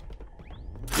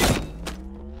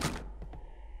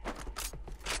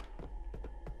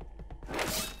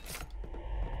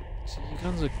 See, you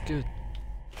guns are good.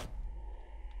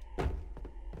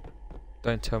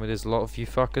 Don't tell me there's a lot of you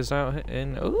fuckers out here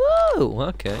in. Ooh,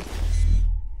 okay.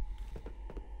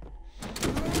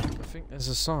 I think there's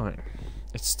a sign.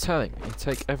 It's telling me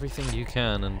take everything you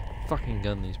can and fucking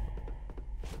gun these.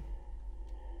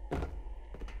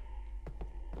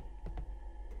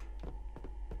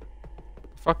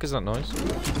 Fuck is that noise?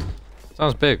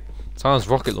 Sounds big. Sounds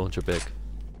rocket launcher big.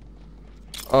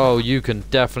 Oh, you can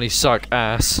definitely suck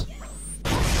ass.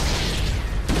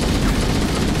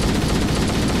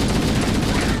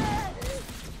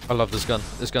 I love this gun.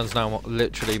 This gun's now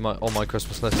literally on my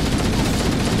Christmas list.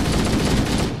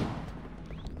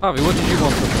 Harvey, what did you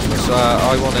want for Christmas?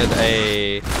 I wanted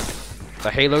a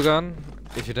Halo gun,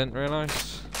 if you didn't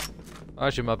realise.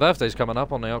 Actually, my birthday's coming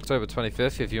up on the October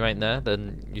 25th. If you ain't there,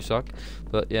 then you suck.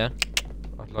 But yeah,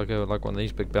 I'd like one of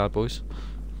these big bad boys.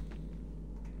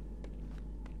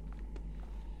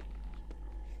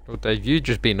 Oh, Dave, you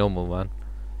just be normal, man.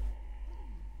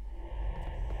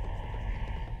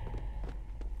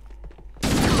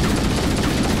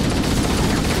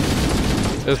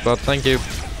 Cheers, bud. Thank you.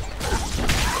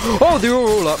 Oh, they're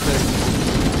all up there.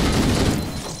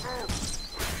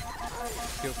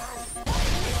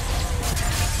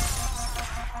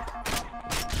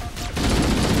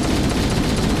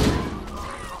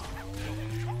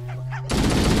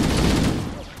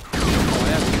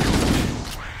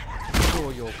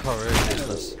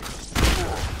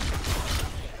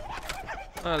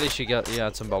 Well, at least you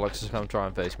had some bollocks to come try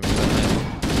and face me.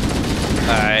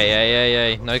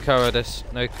 Hey, no cowardice,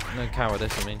 no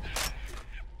cowardice. I mean,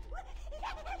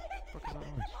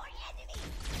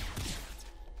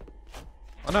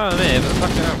 I know I'm here, but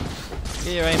fucking hell,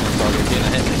 get your aim on target. You're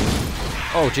gonna hit me.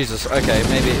 Oh Jesus. Okay,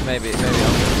 maybe I'm gonna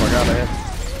fuck out of here.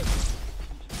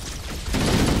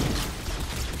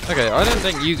 Okay, I don't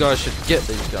think you guys should get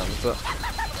these guns, but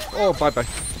oh, bye. Bye.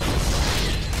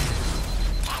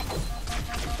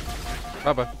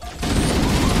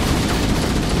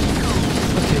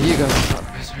 Okay, you guys start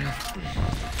pissing me off.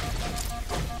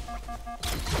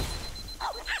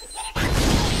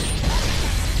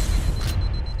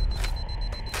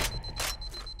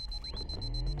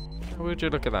 Would you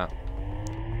look at that?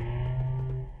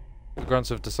 The grunts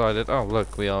have decided, oh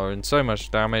look, we are in so much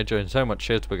damage and so much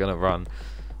shit, we're gonna run.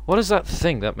 What is that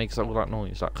thing that makes all that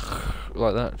noise?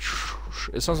 Like that?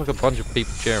 It sounds like a bunch of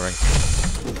people cheering.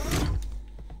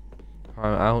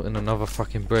 I'm out in another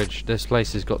fucking bridge. This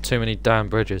place has got too many damn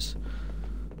bridges.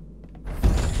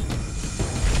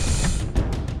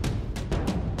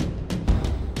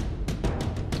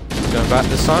 Going back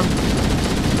this time.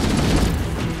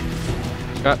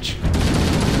 Scratch.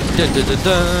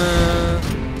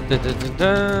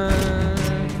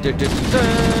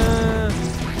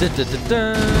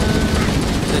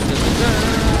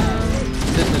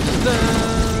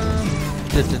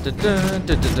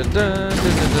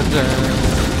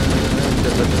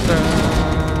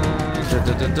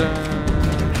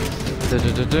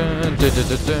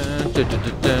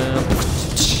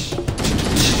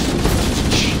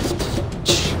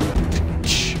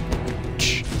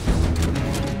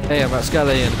 Hey, I'm at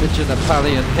Scallion, pitching a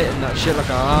pallion, hitting that shit like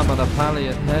an arm on a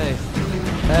pallion.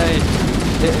 Hey,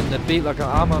 hitting the beat like an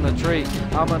arm on a tree.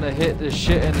 I'm gonna hit this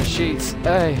shit in the sheets.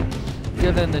 Hey,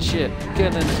 get in the shit,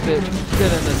 get in this bitch,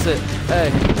 get in the sit.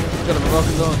 Hey, got a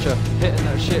rocket launcher, hitting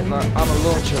that shit like I'm a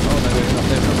launcher. Oh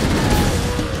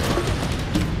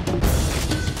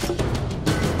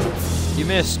no, you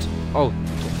missed. Oh,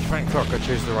 thank fuck, I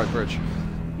chose the right bridge.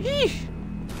 Yee!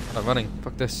 I'm running.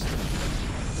 Fuck this.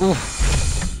 Oof.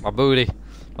 My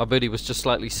booty was just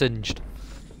slightly singed.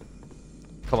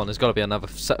 Come on, there's got to be another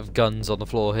set of guns on the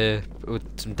floor here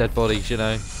with some dead bodies, you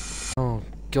know. Oh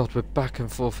god, we're back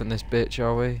and forth in this bitch,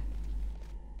 are we?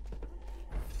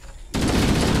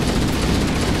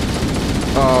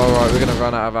 Oh right, we're gonna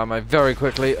run out of ammo very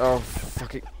quickly. Oh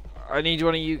fuck it! I need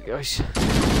one of you guys.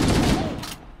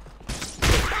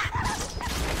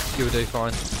 You will do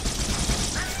fine.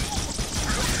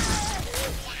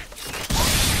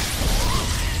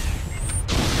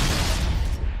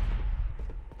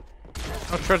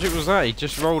 How tragic was that? He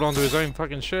just rolled onto his own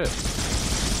fucking shit.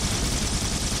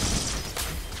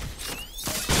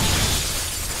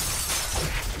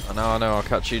 I know, I'll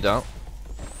catch you down.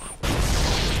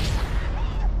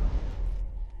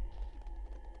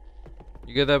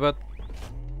 You good there, bud?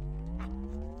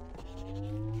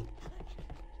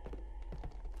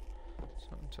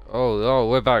 Oh,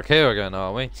 we're back here again,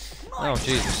 are we? Oh,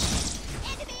 Jesus.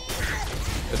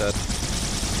 You're dead.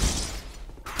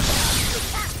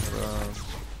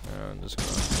 I'm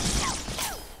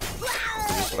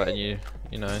just letting you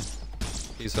know,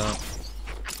 peace out.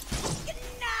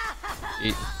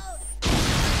 Eat.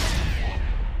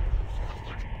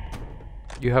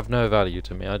 You have no value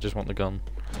to me, I just want the gun.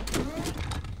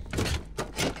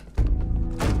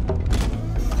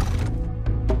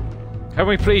 Can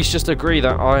we please just agree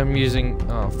that I'm using...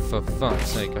 Oh, for fuck's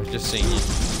sake, I've just seen you.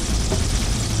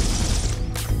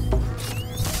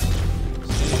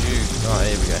 Oh,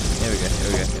 here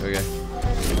we go.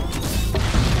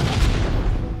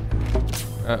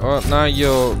 Well, now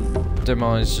your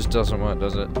demise just doesn't work,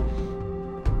 does it?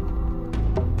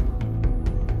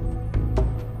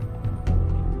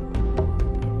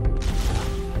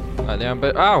 Right, the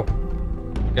amber. Ow!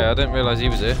 Okay, I didn't realise he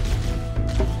was here.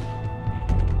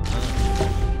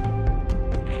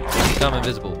 Become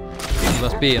invisible. You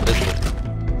must be invisible.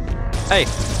 Hey!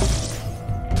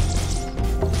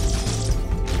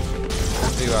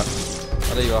 There you are.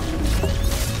 Oh, there you are.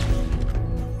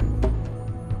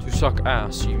 To suck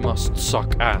ass, you must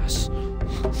suck ass.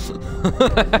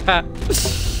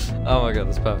 Oh my god,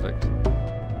 that's perfect.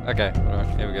 Okay,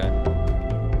 alright, here we go.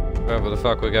 Wherever the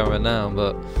fuck we're going now,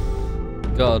 but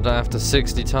god, after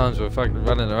 60 times we're fucking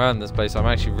running around this place, I'm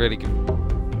actually really good.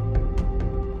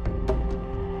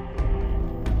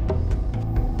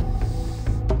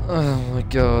 Oh my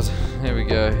god, here we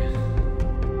go.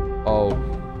 Oh.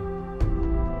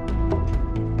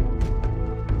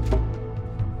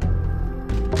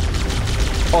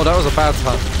 Oh, that was a bad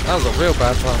time. That was a real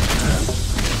bad time.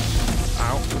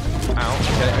 Ow. Ow.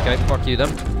 Okay, okay, fuck you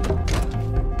then.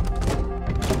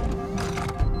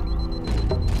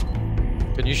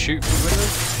 Can you shoot through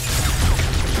windows?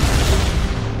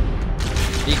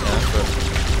 He can, but...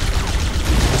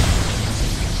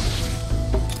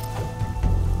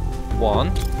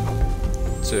 1,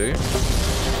 2.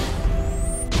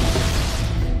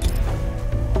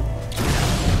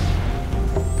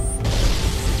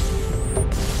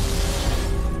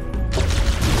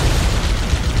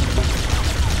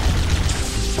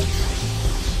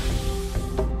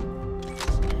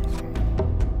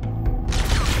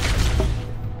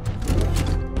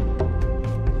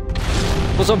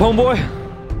 What's up, homeboy?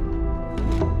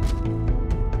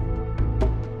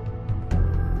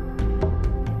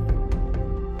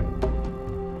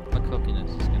 My cockiness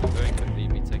is going to very quickly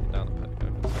be taken down the paddock.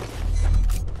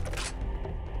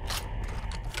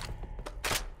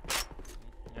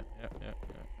 Yeah.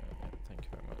 Thank you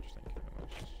very much.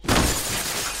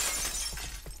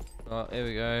 Oh, here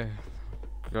we go.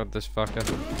 Grab this fucker.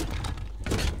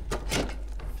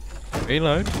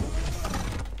 Reload.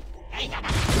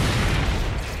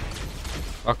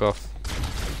 Fuck off.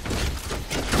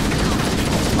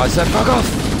 I said fuck off!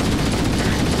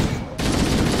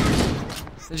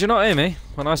 Did you not hear me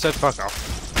when I said fuck off?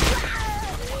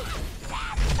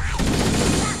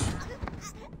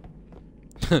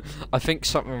 I think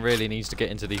something really needs to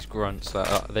get into these grunts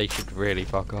that they should really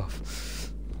fuck off.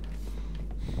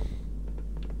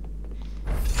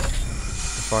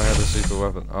 If I had a super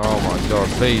weapon. Oh my god,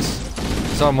 please.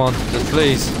 Someone, just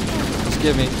please. Just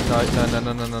give me. No.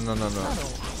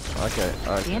 Okay.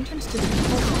 The entrance to the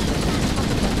control center is at the top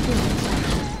of that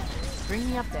building. Bring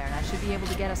me up there and I should be able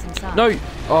to get us inside. No!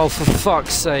 Oh, for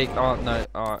fuck's sake. Oh, no.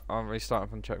 Alright, I'm restarting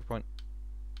from checkpoint.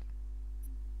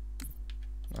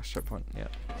 That's checkpoint, yeah.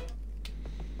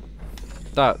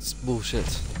 That's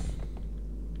bullshit.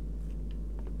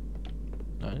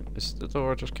 No, it's the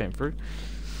door I just came through.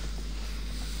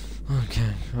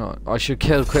 Okay, right. I should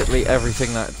kill quickly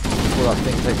everything that before that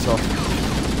thing takes off.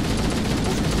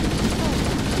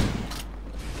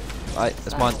 Right,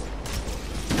 that's mine.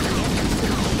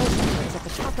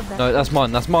 No, that's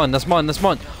mine.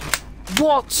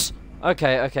 What?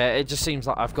 Okay, it just seems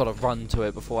like I've got to run to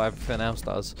it before everything else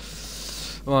does.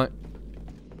 Right.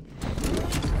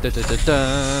 Okay,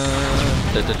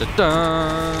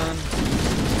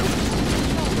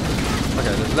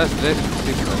 let's do it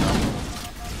now.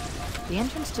 The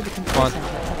entrance to the control center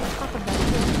is at the top of that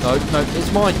building. No,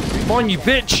 it's mine. Mine, you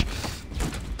bitch!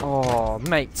 Oh,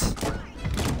 mate.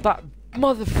 That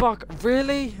motherfucker.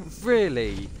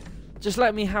 Really? Just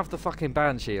let me have the fucking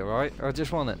Banshee, alright? I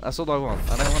just want it. That's all I want.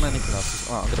 I don't want anything else.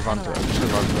 Alright, I'm gonna run to it. I'm just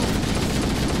gonna run to it.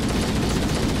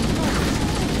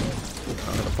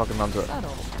 I'm gonna fucking run to it.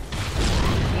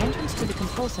 The entrance to the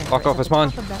control center. Fuck off, it's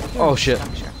mine. Oh shit.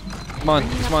 Mine,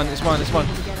 it's mine.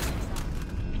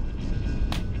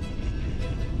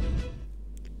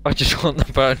 I just want the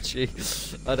Banshee.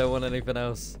 I don't want anything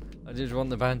else. I just want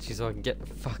the Banshee so I can get the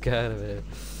fuck out of here.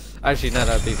 Actually, no,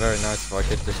 that'd be very nice if I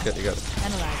could just get together.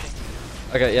 Analyzing.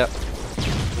 Okay, yeah.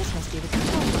 This must be the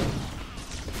control room.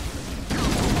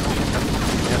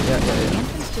 Yeah.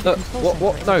 The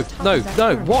What? No, Bring me up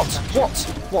there. what?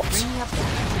 I should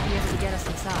be able to get us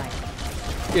inside.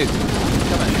 You,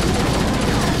 come on.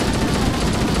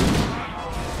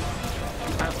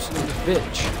 Absolute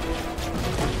bitch.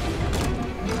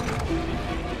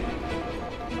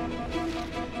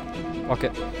 Fuck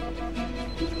it.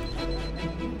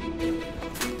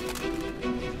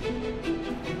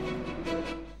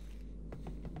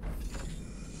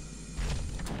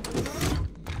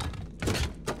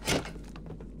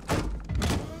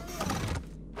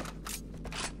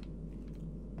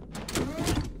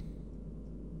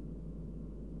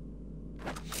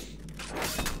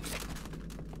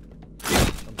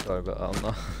 sorry, but I'm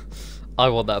not. I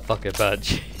want that fucking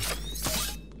badge.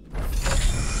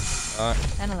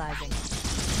 Alright. Analyzing.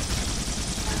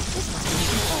 This must be the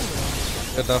control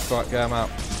room. Good enough, right, get him out.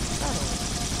 Subtle.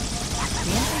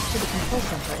 The entrance to the control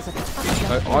center is at the top of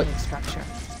that Oh, pyramid structure.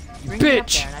 Bring me up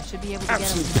bitch! there and I should be able to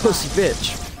Absolute get pussy inside. bitch!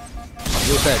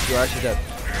 You're dead, you're actually dead.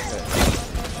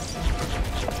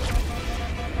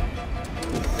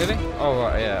 Really? Oh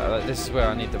right, yeah, this is where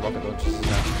I need the rocket launchers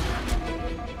now.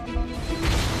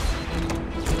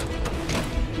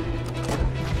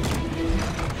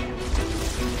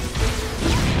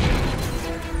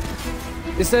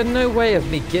 Is there no way of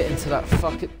me getting to that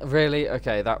fucking... Really?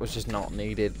 Okay, that was just not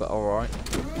needed, but alright.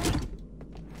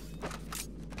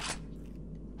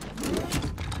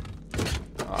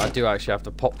 I do actually have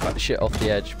to pop that shit off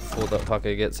the edge before that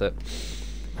fucker gets it.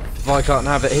 If I can't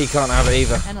have it, he can't have it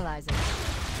either. Analyzing.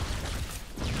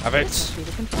 Have This it. must be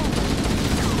the control room.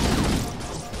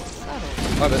 Subtle.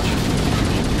 Hi, bitch.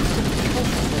 The control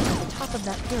center is at the top of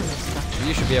that pyramid structure.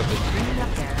 You should be able to... Bring me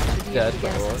up there and I should be Yeah, able to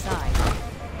get us alright. inside.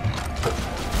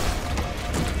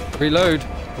 Reload,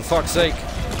 for fuck's sake.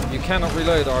 You cannot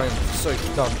reload, I am so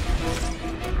done.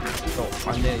 Oh,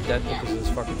 I'm nearly dead because of this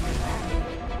fucking...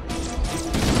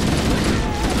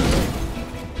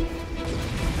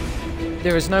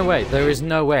 There is no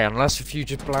way, unless if you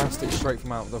just blast it straight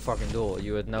from out the fucking door,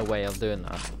 you had no way of doing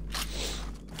that.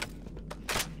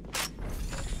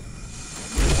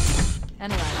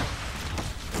 Analyzing.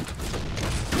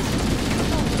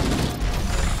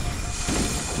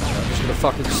 I'm just gonna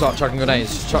fucking start chucking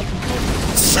grenades. Just chuck...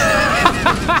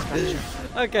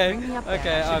 Okay, Bring me up there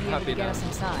okay, and I I'm should be able happy to get now. us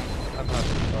inside. I'm happy.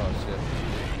 Oh shit.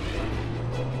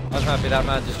 I'm happy that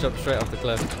man just jumped straight off the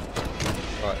cliff.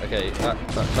 Right, okay, that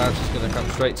badge is gonna come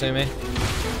straight to me.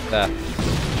 There.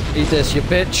 Eat this, you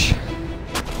bitch.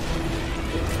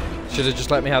 Should have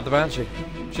just let me have the banshee.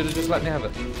 Should have just let me have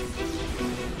it.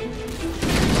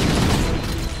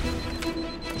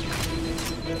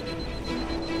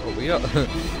 What we got?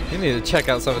 You need to check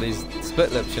out some of these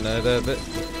split lips, you know, they're a bit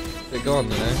gone,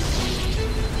 you know.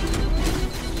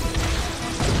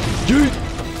 Dude!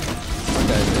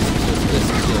 Okay, this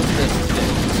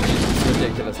is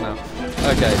ridiculous now.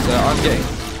 Okay, so I'm getting...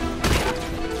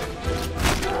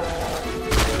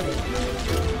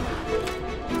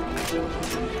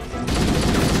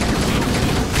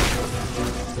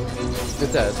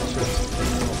 You're dead.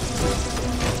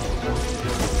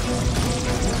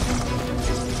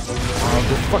 I'll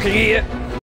just fucking eat it!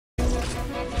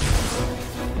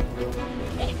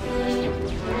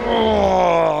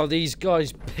 Oh, these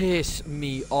guys piss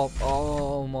me off.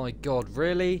 Oh my god,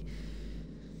 really?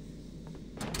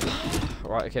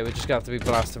 Right, okay, we're just gonna have to be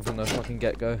blasting from the fucking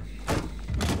get-go.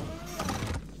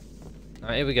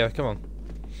 Alright, here we go, come on.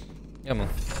 Come on.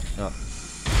 Oh.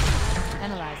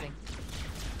 Analyzing.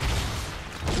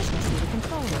 This must be the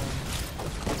control room.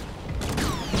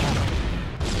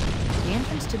 The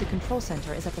entrance to the control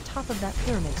center is at the top of that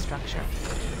pyramid structure.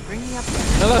 Bring me up there.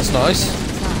 Oh, that's nice. Get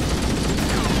us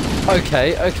inside.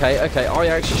 Okay, I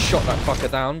actually shot that fucker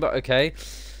down, but okay.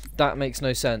 That makes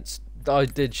no sense. I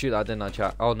did shoot that, didn't I,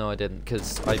 chat? Oh, no, I didn't,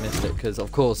 because I missed it, because,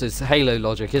 of course, it's Halo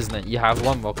logic, isn't it? You have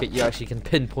one rocket, you actually can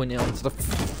pinpoint it onto the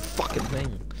fucking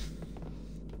thing.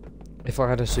 If I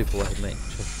had a super weapon, mate.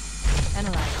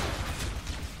 Analyze.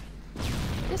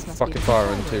 This must Fucking be the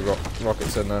firing control two room.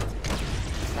 rockets in there.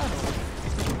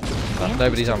 Subtle.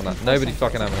 Nobody's The having that. entrance to the Nobody's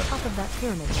control fucking center having is it. at the top of that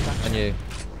pyramid structure. And you.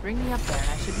 Bring me up there and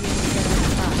I should be able to get us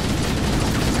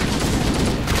inside.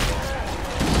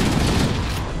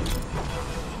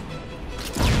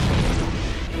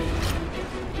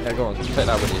 Yeah, go on. Take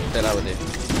that with you. Take that with you.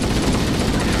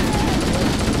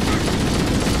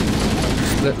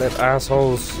 Split lip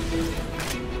assholes.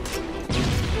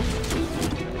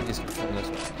 He's coming this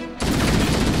way.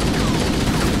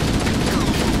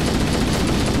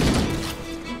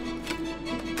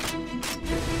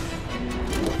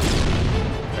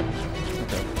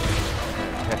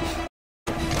 Okay.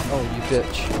 Oh, you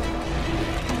bitch.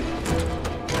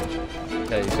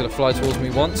 Okay, he's gonna fly towards me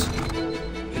once,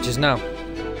 which is now.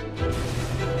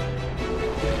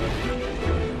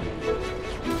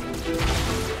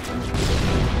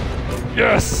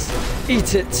 Yes!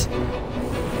 Eat it!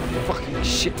 Fucking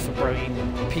shit for brain.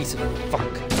 Piece of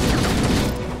fuck.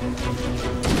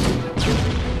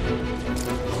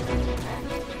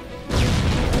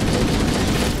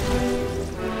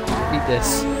 Eat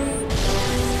this.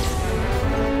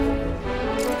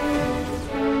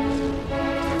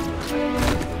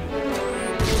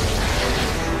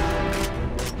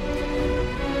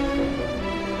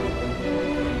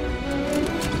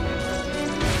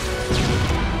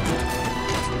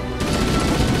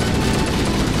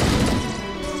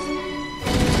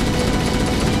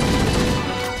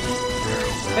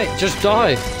 Mate, just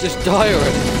die. Just die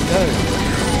already. Go.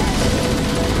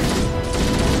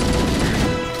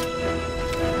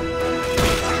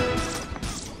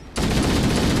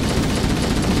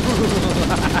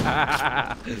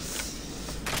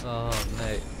 Oh,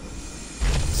 mate.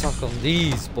 Suck on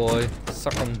these, boy.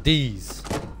 Suck on these.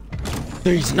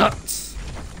 These nuts.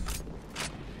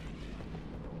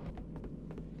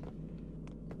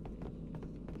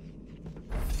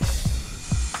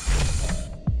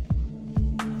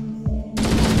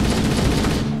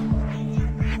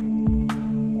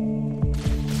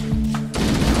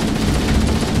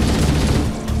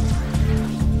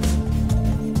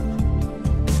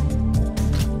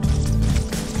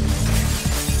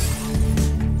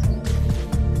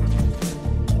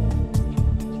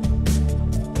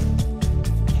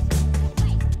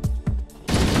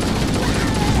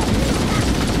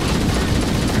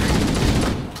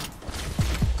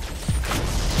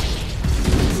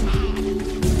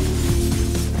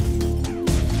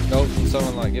 Oh, can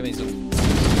someone like give me some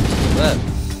there?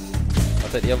 I'll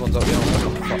take the other ones up the other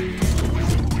one.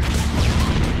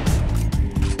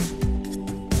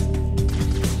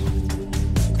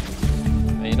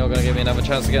 Are you not gonna give me another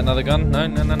chance to get another gun? No.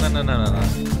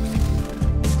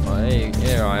 Oh,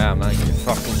 here I am, man. You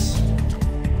fuckers.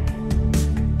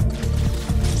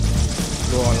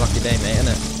 You're on a lucky day, mate,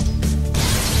 innit?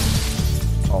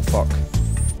 Oh fuck.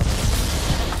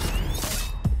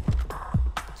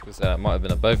 It might have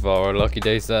been a both of our lucky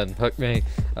days then. Fuck me.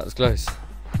 That was close.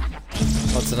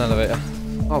 What's an elevator?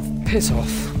 Oh, piss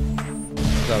off.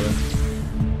 Going.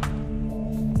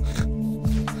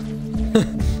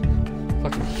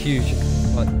 Fucking huge.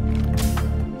 Like.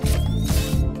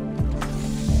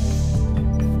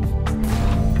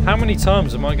 How many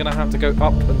times am I gonna have to go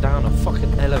up and down a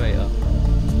fucking elevator?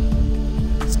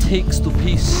 It takes the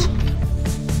piece.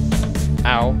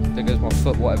 Ow. There goes my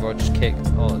foot, whatever I just kicked.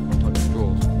 Oh, my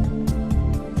drawers.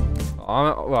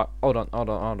 Right, hold on.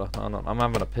 I'm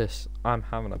having a piss.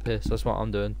 That's what I'm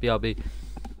doing. BRB.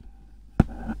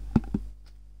 Am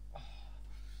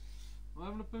I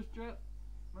having a piss, Jet?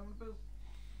 Am I having a piss?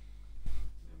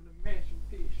 I'm having a massive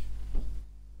piss.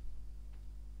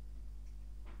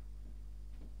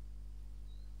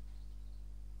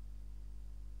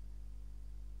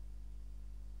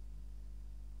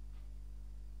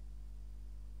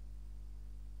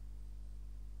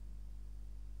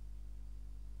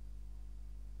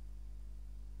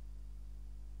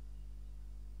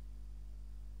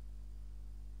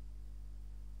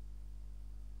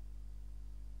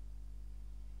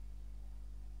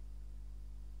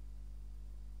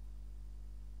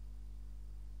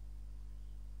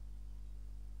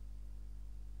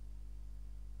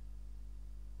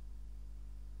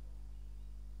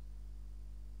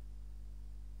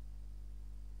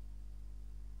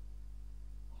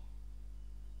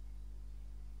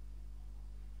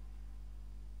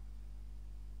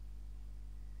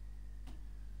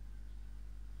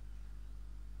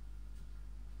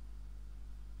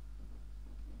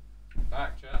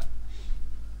 Back, chat.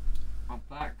 I'm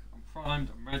back. I'm primed.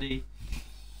 I'm ready.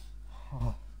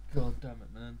 Oh, god damn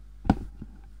it, man.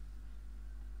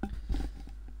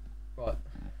 Right.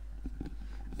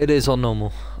 It is on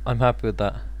normal. I'm happy with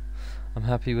that. I'm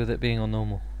happy with it being on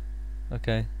normal.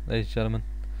 Okay, ladies and gentlemen.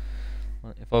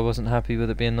 If I wasn't happy with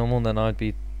it being normal, then I'd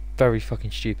be very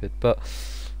fucking stupid. But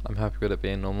I'm happy with it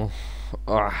being normal.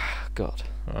 Ah, god.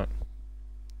 Alright.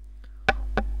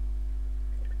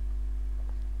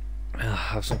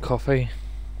 Have some coffee.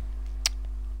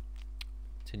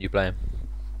 Continue playing.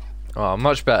 Oh,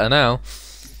 much better now,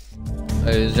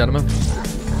 ladies and gentlemen.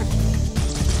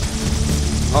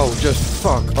 Oh, just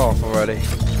fuck off already.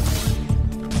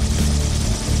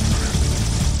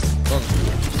 Oh,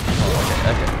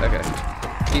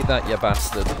 okay. Eat that, you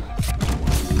bastard.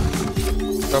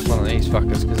 Drop one of these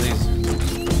fuckers, because these...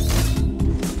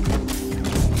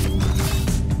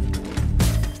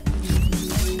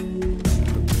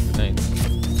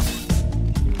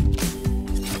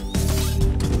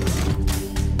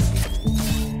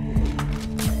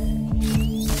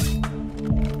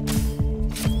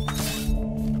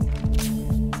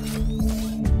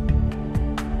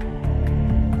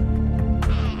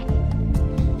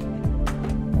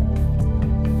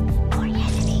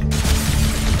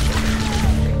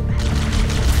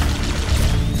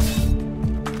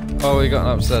 Oh, we got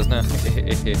an upstairs now.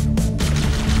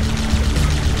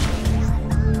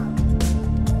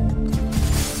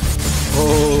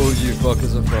 Oh, you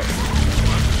fuckers are fucked.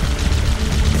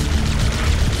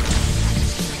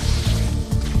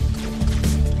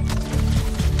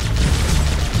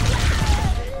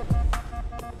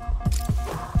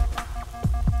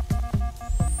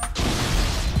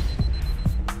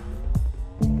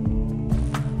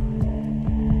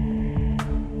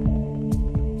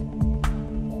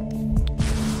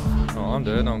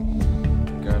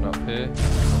 Going up here.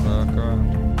 Look around.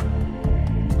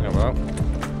 Oh well.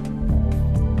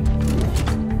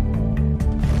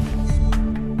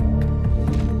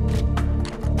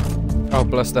 Oh,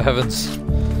 bless the heavens.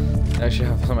 I actually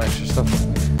have some extra stuff.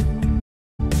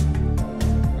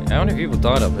 How many people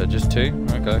died up here? Just 2?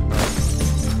 Okay. Right.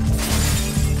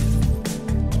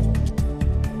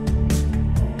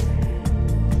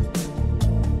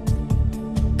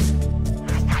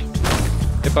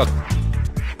 Hey, bud.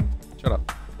 Shut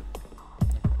up.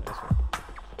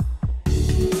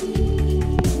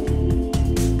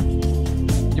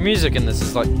 Your music in this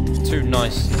is like too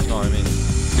nice, you know what I mean?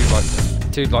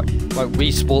 Too like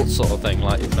Wii Sports sort of thing,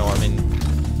 like, you know what I mean?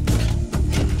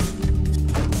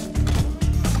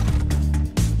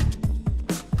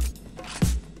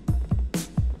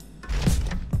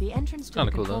 The entrance to the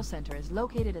Kinda cool, control though. center is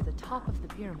located at the top of the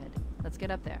pyramid. Let's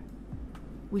get up there.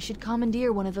 We should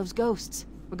commandeer one of those ghosts.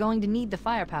 We're going to need the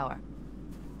firepower.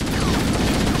 It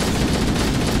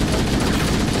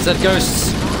said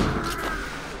ghosts.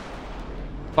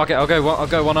 Fuck it, I'll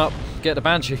go one up. Get the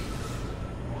Banshee.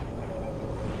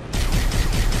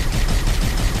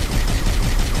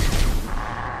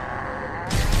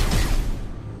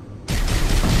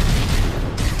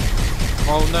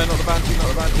 Oh no, not the Banshee, not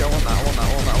the Banshee. I want that.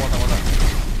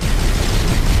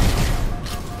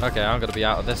 Okay, I'm gonna be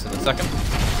out of this in a second.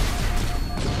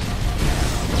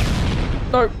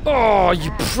 No! Oh,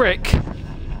 you prick!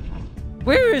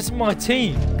 Where is my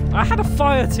team? I had a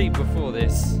fire team before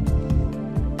this.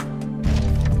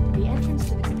 The entrance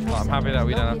to the control Well, I'm center happy that is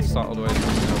we don't have to located start at all the the way top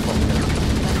from of the bottom again.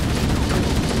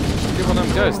 Give one of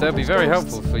them ghosts, they'll be very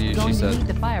helpful for you, she Going to said. need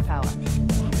the firepower.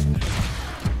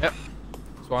 Yep,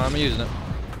 that's why I'm using it.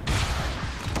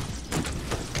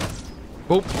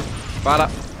 Boop, bada,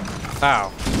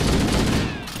 pow.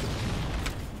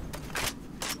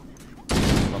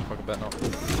 Motherfucker better not.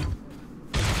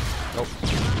 Nope.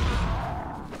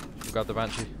 We'll grab the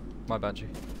Banshee. My Banshee.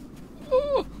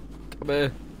 Ooh, come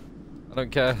here. I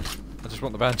don't care. I just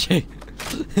want the Banshee.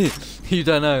 You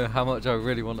don't know how much I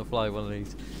really want to fly one of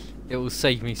these. It will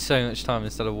save me so much time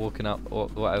instead of walking up or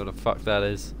whatever the fuck that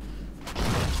is.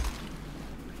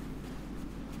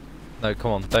 No,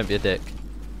 come on, don't be a dick.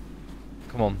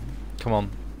 Come on, come on.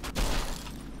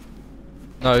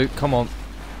 No, come on.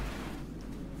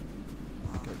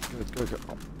 Go.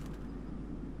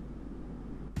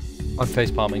 I'm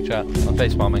face palming, chat. I'm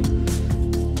face palming.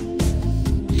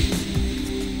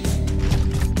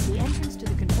 The entrance to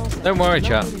the control center Don't worry, is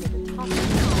chat. located at the top of the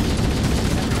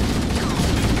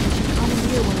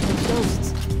commandeer one of those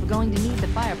ghosts. We're going to need the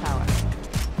firepower.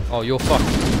 Oh, you're fucked.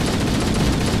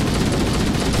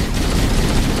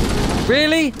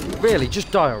 Really? Really?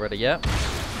 Just die already, yeah?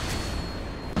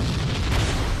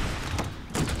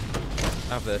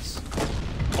 Have this.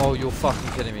 Oh, you're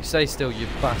fucking kidding me. Stay still, you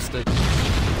bastard.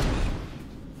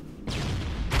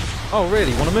 Oh,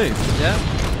 really? Want to move? Yeah?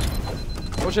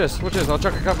 Watch this. Watch this. I'll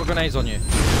chuck a couple of grenades on you.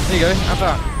 There you go. Have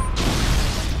that.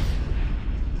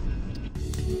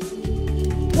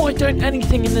 Why don't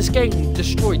anything in this game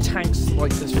destroy tanks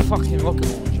like this fucking rocket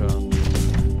launcher?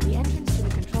 The entrance to the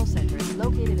control center is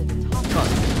located at the top of the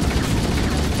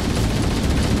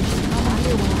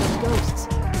commandeer one of those ghosts.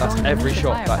 We're That's going to every need the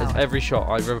shot. That is firepower. every shot.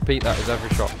 I repeat, that is every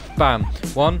shot. Bam.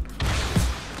 1,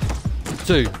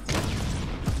 2.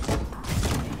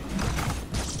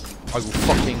 I will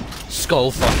fucking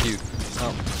skull fuck you.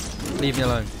 Oh, leave me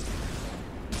alone.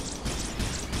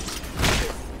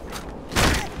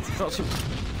 Not some...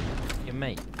 Your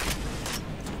mate.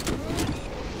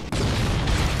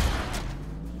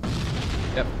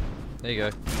 Yep. There you go.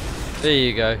 There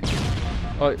you go.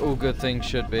 Like all good things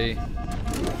should be.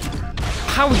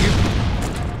 How are you...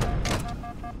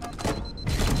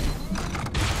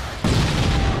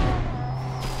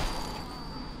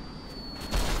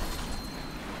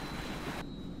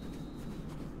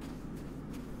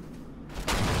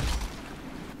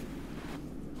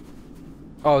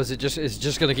 Oh, is it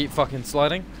just gonna keep fucking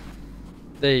sliding?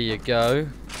 There you go.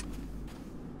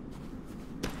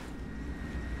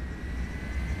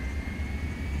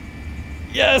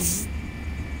 Yes!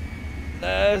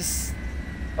 Yes!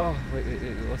 Oh, wait,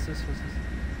 what's this?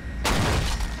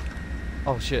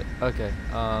 Oh shit, okay,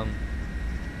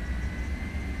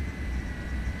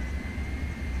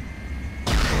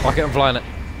 fuck it, I'm flying it.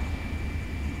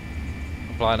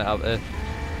 I'm flying it out there.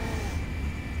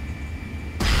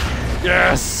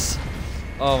 Yes!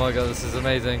 Oh my god, this is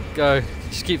amazing. Go.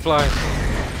 Just keep flying.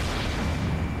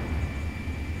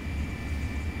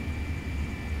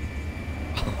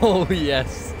 Oh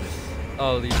yes.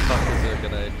 Oh, these fuckers are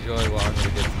gonna enjoy what I'm gonna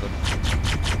give to them.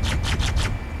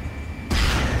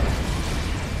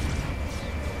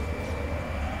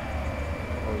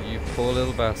 Oh, you poor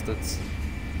little bastards.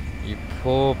 You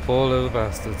poor, poor little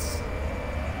bastards.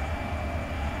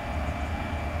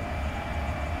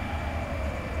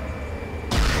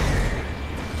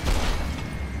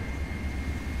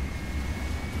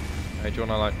 Hey, do you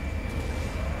wanna like...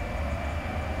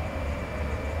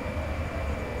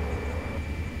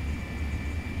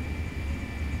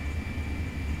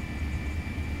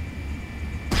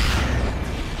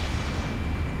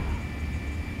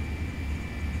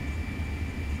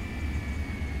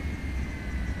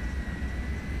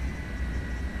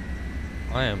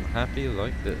 I am happy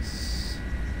like this.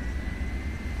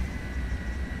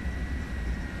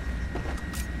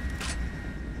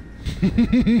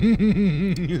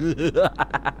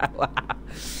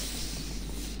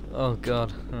 Oh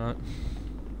god. Alright.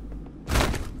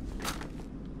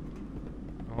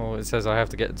 Oh, it says I have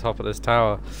to get to the top of this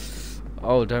tower.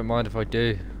 Oh, don't mind if I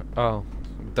do. Oh,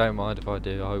 don't mind if I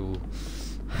do. I will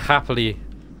happily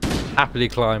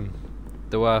climb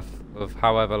the worth of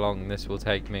however long this will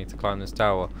take me to climb this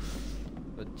tower.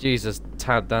 But Jesus,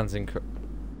 Tad dancing.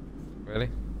 Really?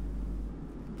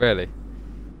 Really?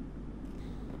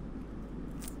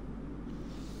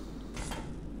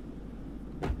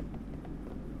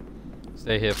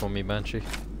 Stay here for me, Banshee.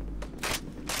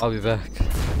 I'll be back.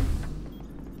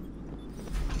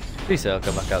 Please say I'll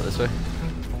come back out this way.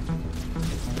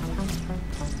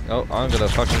 Oh, I'm gonna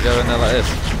fucking go in there like this.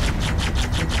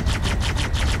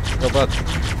 Yo, bud.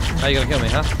 How you gonna kill me,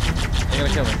 huh? How you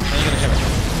gonna kill me? How you gonna kill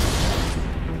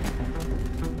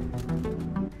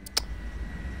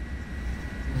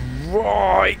me?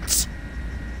 Right!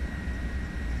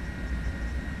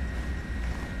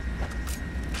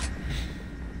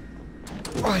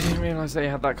 I didn't realise they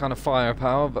had that kind of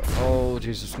firepower, but oh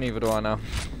Jesus, neither do I now.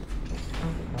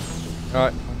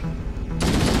 Alright.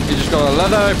 You just gotta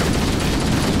let it open.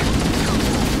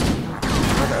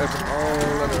 Let it open. Oh,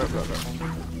 let it open.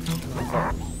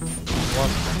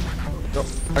 One. Go.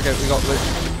 Okay, we got loot.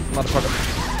 Motherfucker.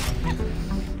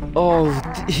 Oh,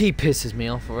 he pisses me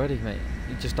off already, mate.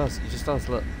 He just does. He just does.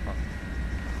 Look.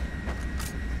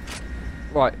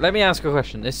 Right, let me ask a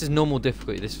question. This is normal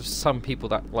difficulty. This is for some people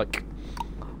that, like,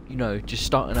 you know, just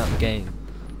starting out the game.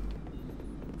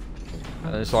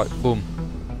 And it's like, boom.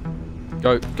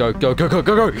 Go, go, go, go, go,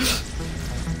 go, go!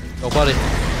 Oh, buddy.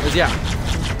 Where's he at?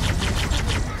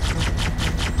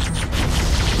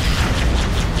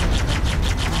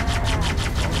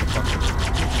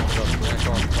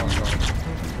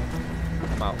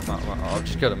 I'm out. I'll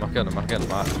just kill him. I'm out.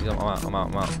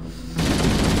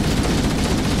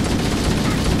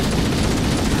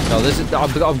 No, this is.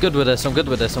 I'm good with this. I'm good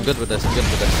with this.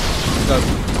 Go.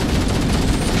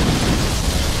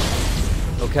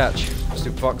 No catch.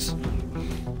 Stupid fox.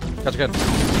 Catch again.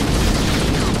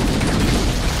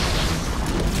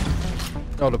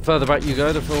 Oh, the further back you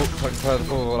go, the further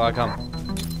forward I come.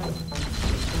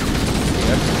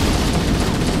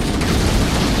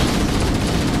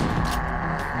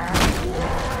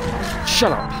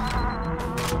 Shut up.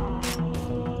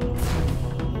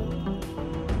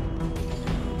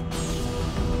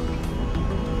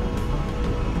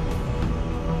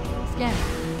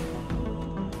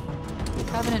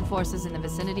 Covenant forces in the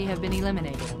vicinity have been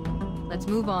eliminated. Let's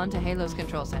move on to Halo's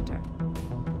control center.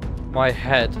 My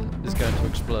head is going to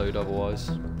explode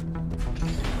otherwise.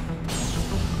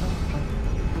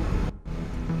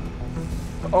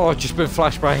 Oh, I've just been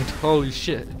flashbanged. Holy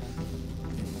shit.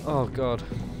 Oh god.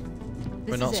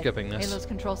 We're not skipping this. Halo's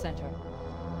control center.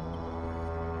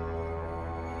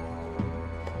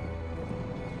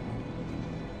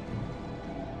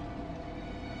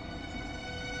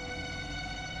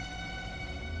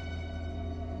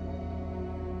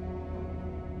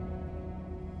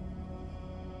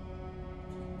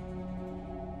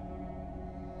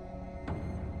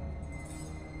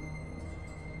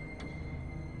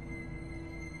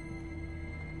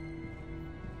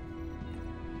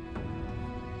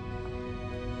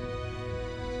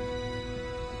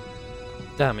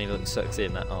 Damn, he looks sexy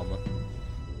in that armor.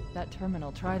 That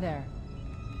terminal, try there.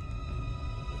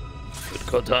 Good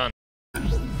Cortana.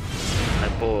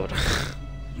 I'm bored.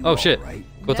 Oh shit. Right?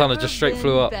 Cortana just straight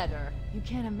flew up. Better. You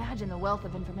can't imagine the wealth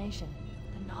of information.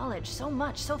 The knowledge, so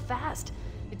much, so fast.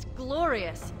 It's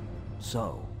glorious.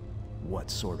 So, what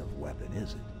sort of weapon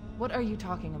is it? What are you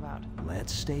talking about?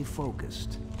 Let's stay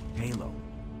focused. Halo,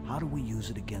 how do we use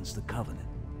it against the Covenant?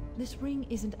 This ring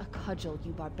isn't a cudgel,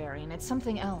 you barbarian. It's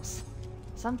something else.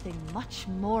 Something much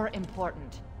more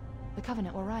important. The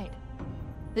Covenant were right.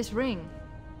 This ring,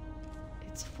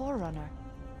 it's Forerunner.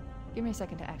 Give me a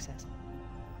second to access.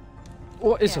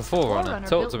 What is Yes, a Forerunner? Talk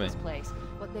built to me. This place,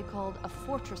 what they called a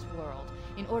fortress world,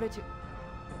 in order to...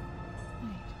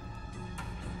 Wait.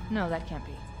 No, that can't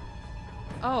be.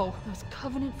 Oh, those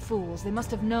Covenant fools. They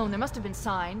must have known. There must have been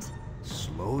signs.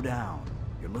 Slow down.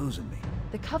 You're losing me.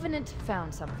 The Covenant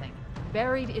found something.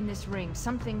 Buried in this ring.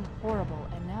 Something horrible.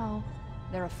 And now,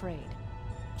 they're afraid.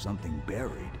 Something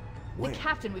buried? Where? The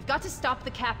captain. We've got to stop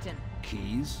the captain.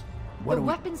 Keys? What The do we...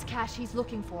 weapons cache he's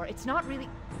looking for. It's not really...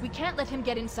 We can't let him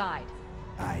get inside.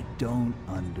 I don't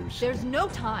understand. There's no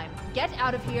time. Get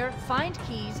out of here, find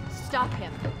keys, stop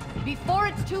him. Before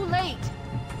it's too late!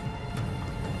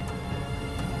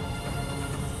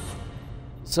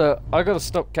 So, I gotta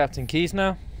stop Captain Keyes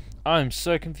now? I'm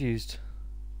so confused.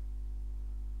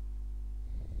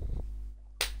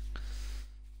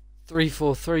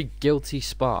 343 Guilty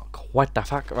Spark. What the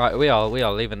fuck? Right, we are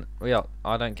leaving.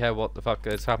 I don't care what the fuck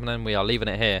is happening. We are leaving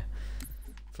it here.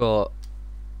 For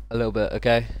a little bit,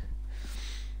 okay?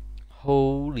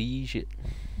 Holy shit.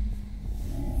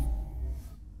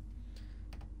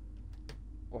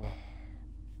 Oh.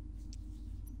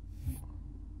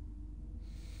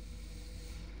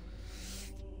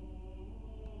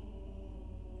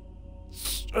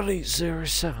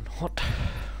 807. What?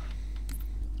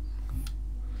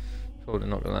 Probably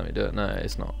not gonna let me do it. No,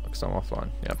 it's not, because I'm offline.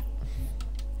 Yep.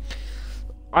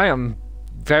 I am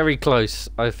very close,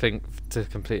 I think, to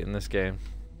completing this game.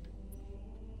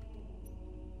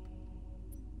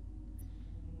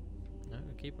 No,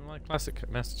 keeping my classic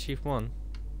Master Chief 1.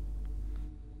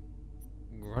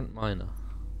 Grunt Miner.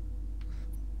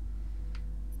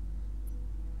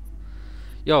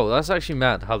 Yo, that's actually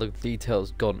mad how the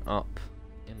detail's gone up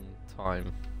in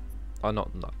time. Oh,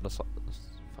 that's fucking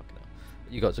hell.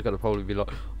 You guys are gonna probably be like,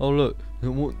 oh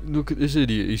look at this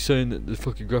idiot, he's saying that the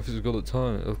fucking graphics have gone up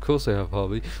time. Of course they have,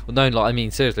 Harvey. Well no, like, I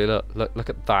mean seriously, look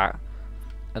at that.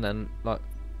 And then, like,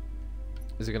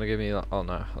 is it gonna give me, like, oh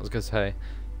no, I was gonna say,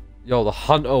 yo, the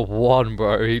Hunter 1,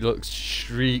 bro, he looks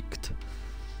shrieked.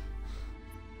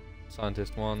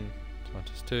 Scientist 1,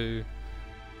 Scientist 2.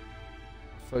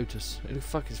 Photos. Who the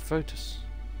fuck is Photos?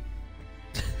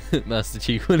 Master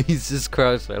Chief when he's just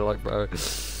crouched there, like, bro.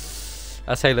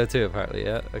 That's Halo 2 apparently,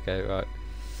 yeah? Okay, right.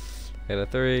 Halo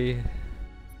 3.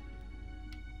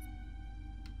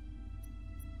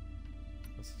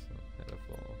 That's Halo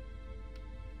 4.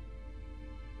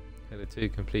 Halo 2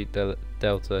 complete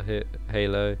Delta hit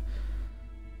Halo.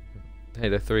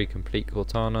 Halo 3 complete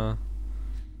Cortana.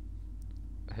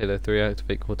 Halo 3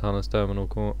 activate Cortana's terminal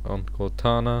on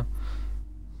Cortana.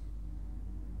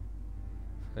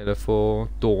 Halo 4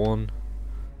 Dawn.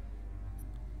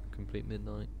 Complete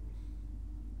Midnight.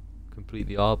 Complete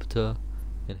the Arbiter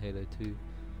in Halo 2.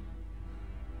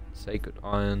 Sacred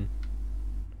Iron.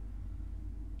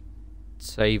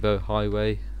 Savo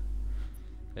Highway.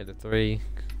 Halo 3.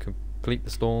 Complete the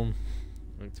Storm.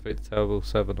 Activate the Terrible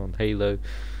 7 on Halo.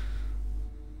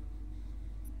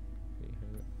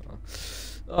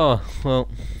 Oh, well.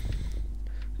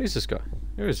 Who's this guy?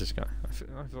 Who is this guy?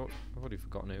 I've already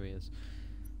forgotten who he is.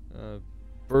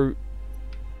 Brute.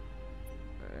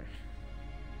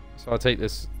 So I'll take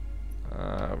this.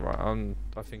 Right,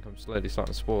 I think I'm slowly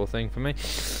starting to spoil a thing for me.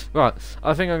 Right,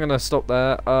 I think I'm going to stop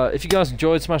there. If you guys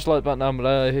enjoyed, smash the like button down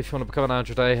below. If you want to become an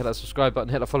Android today, hit that subscribe button,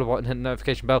 hit that follow button, hit the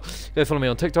notification bell. Go follow me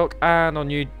on TikTok and on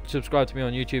YouTube. Subscribe to me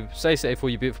on YouTube. Stay safe, all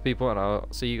you beautiful people, and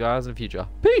I'll see you guys in the future.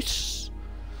 Peace!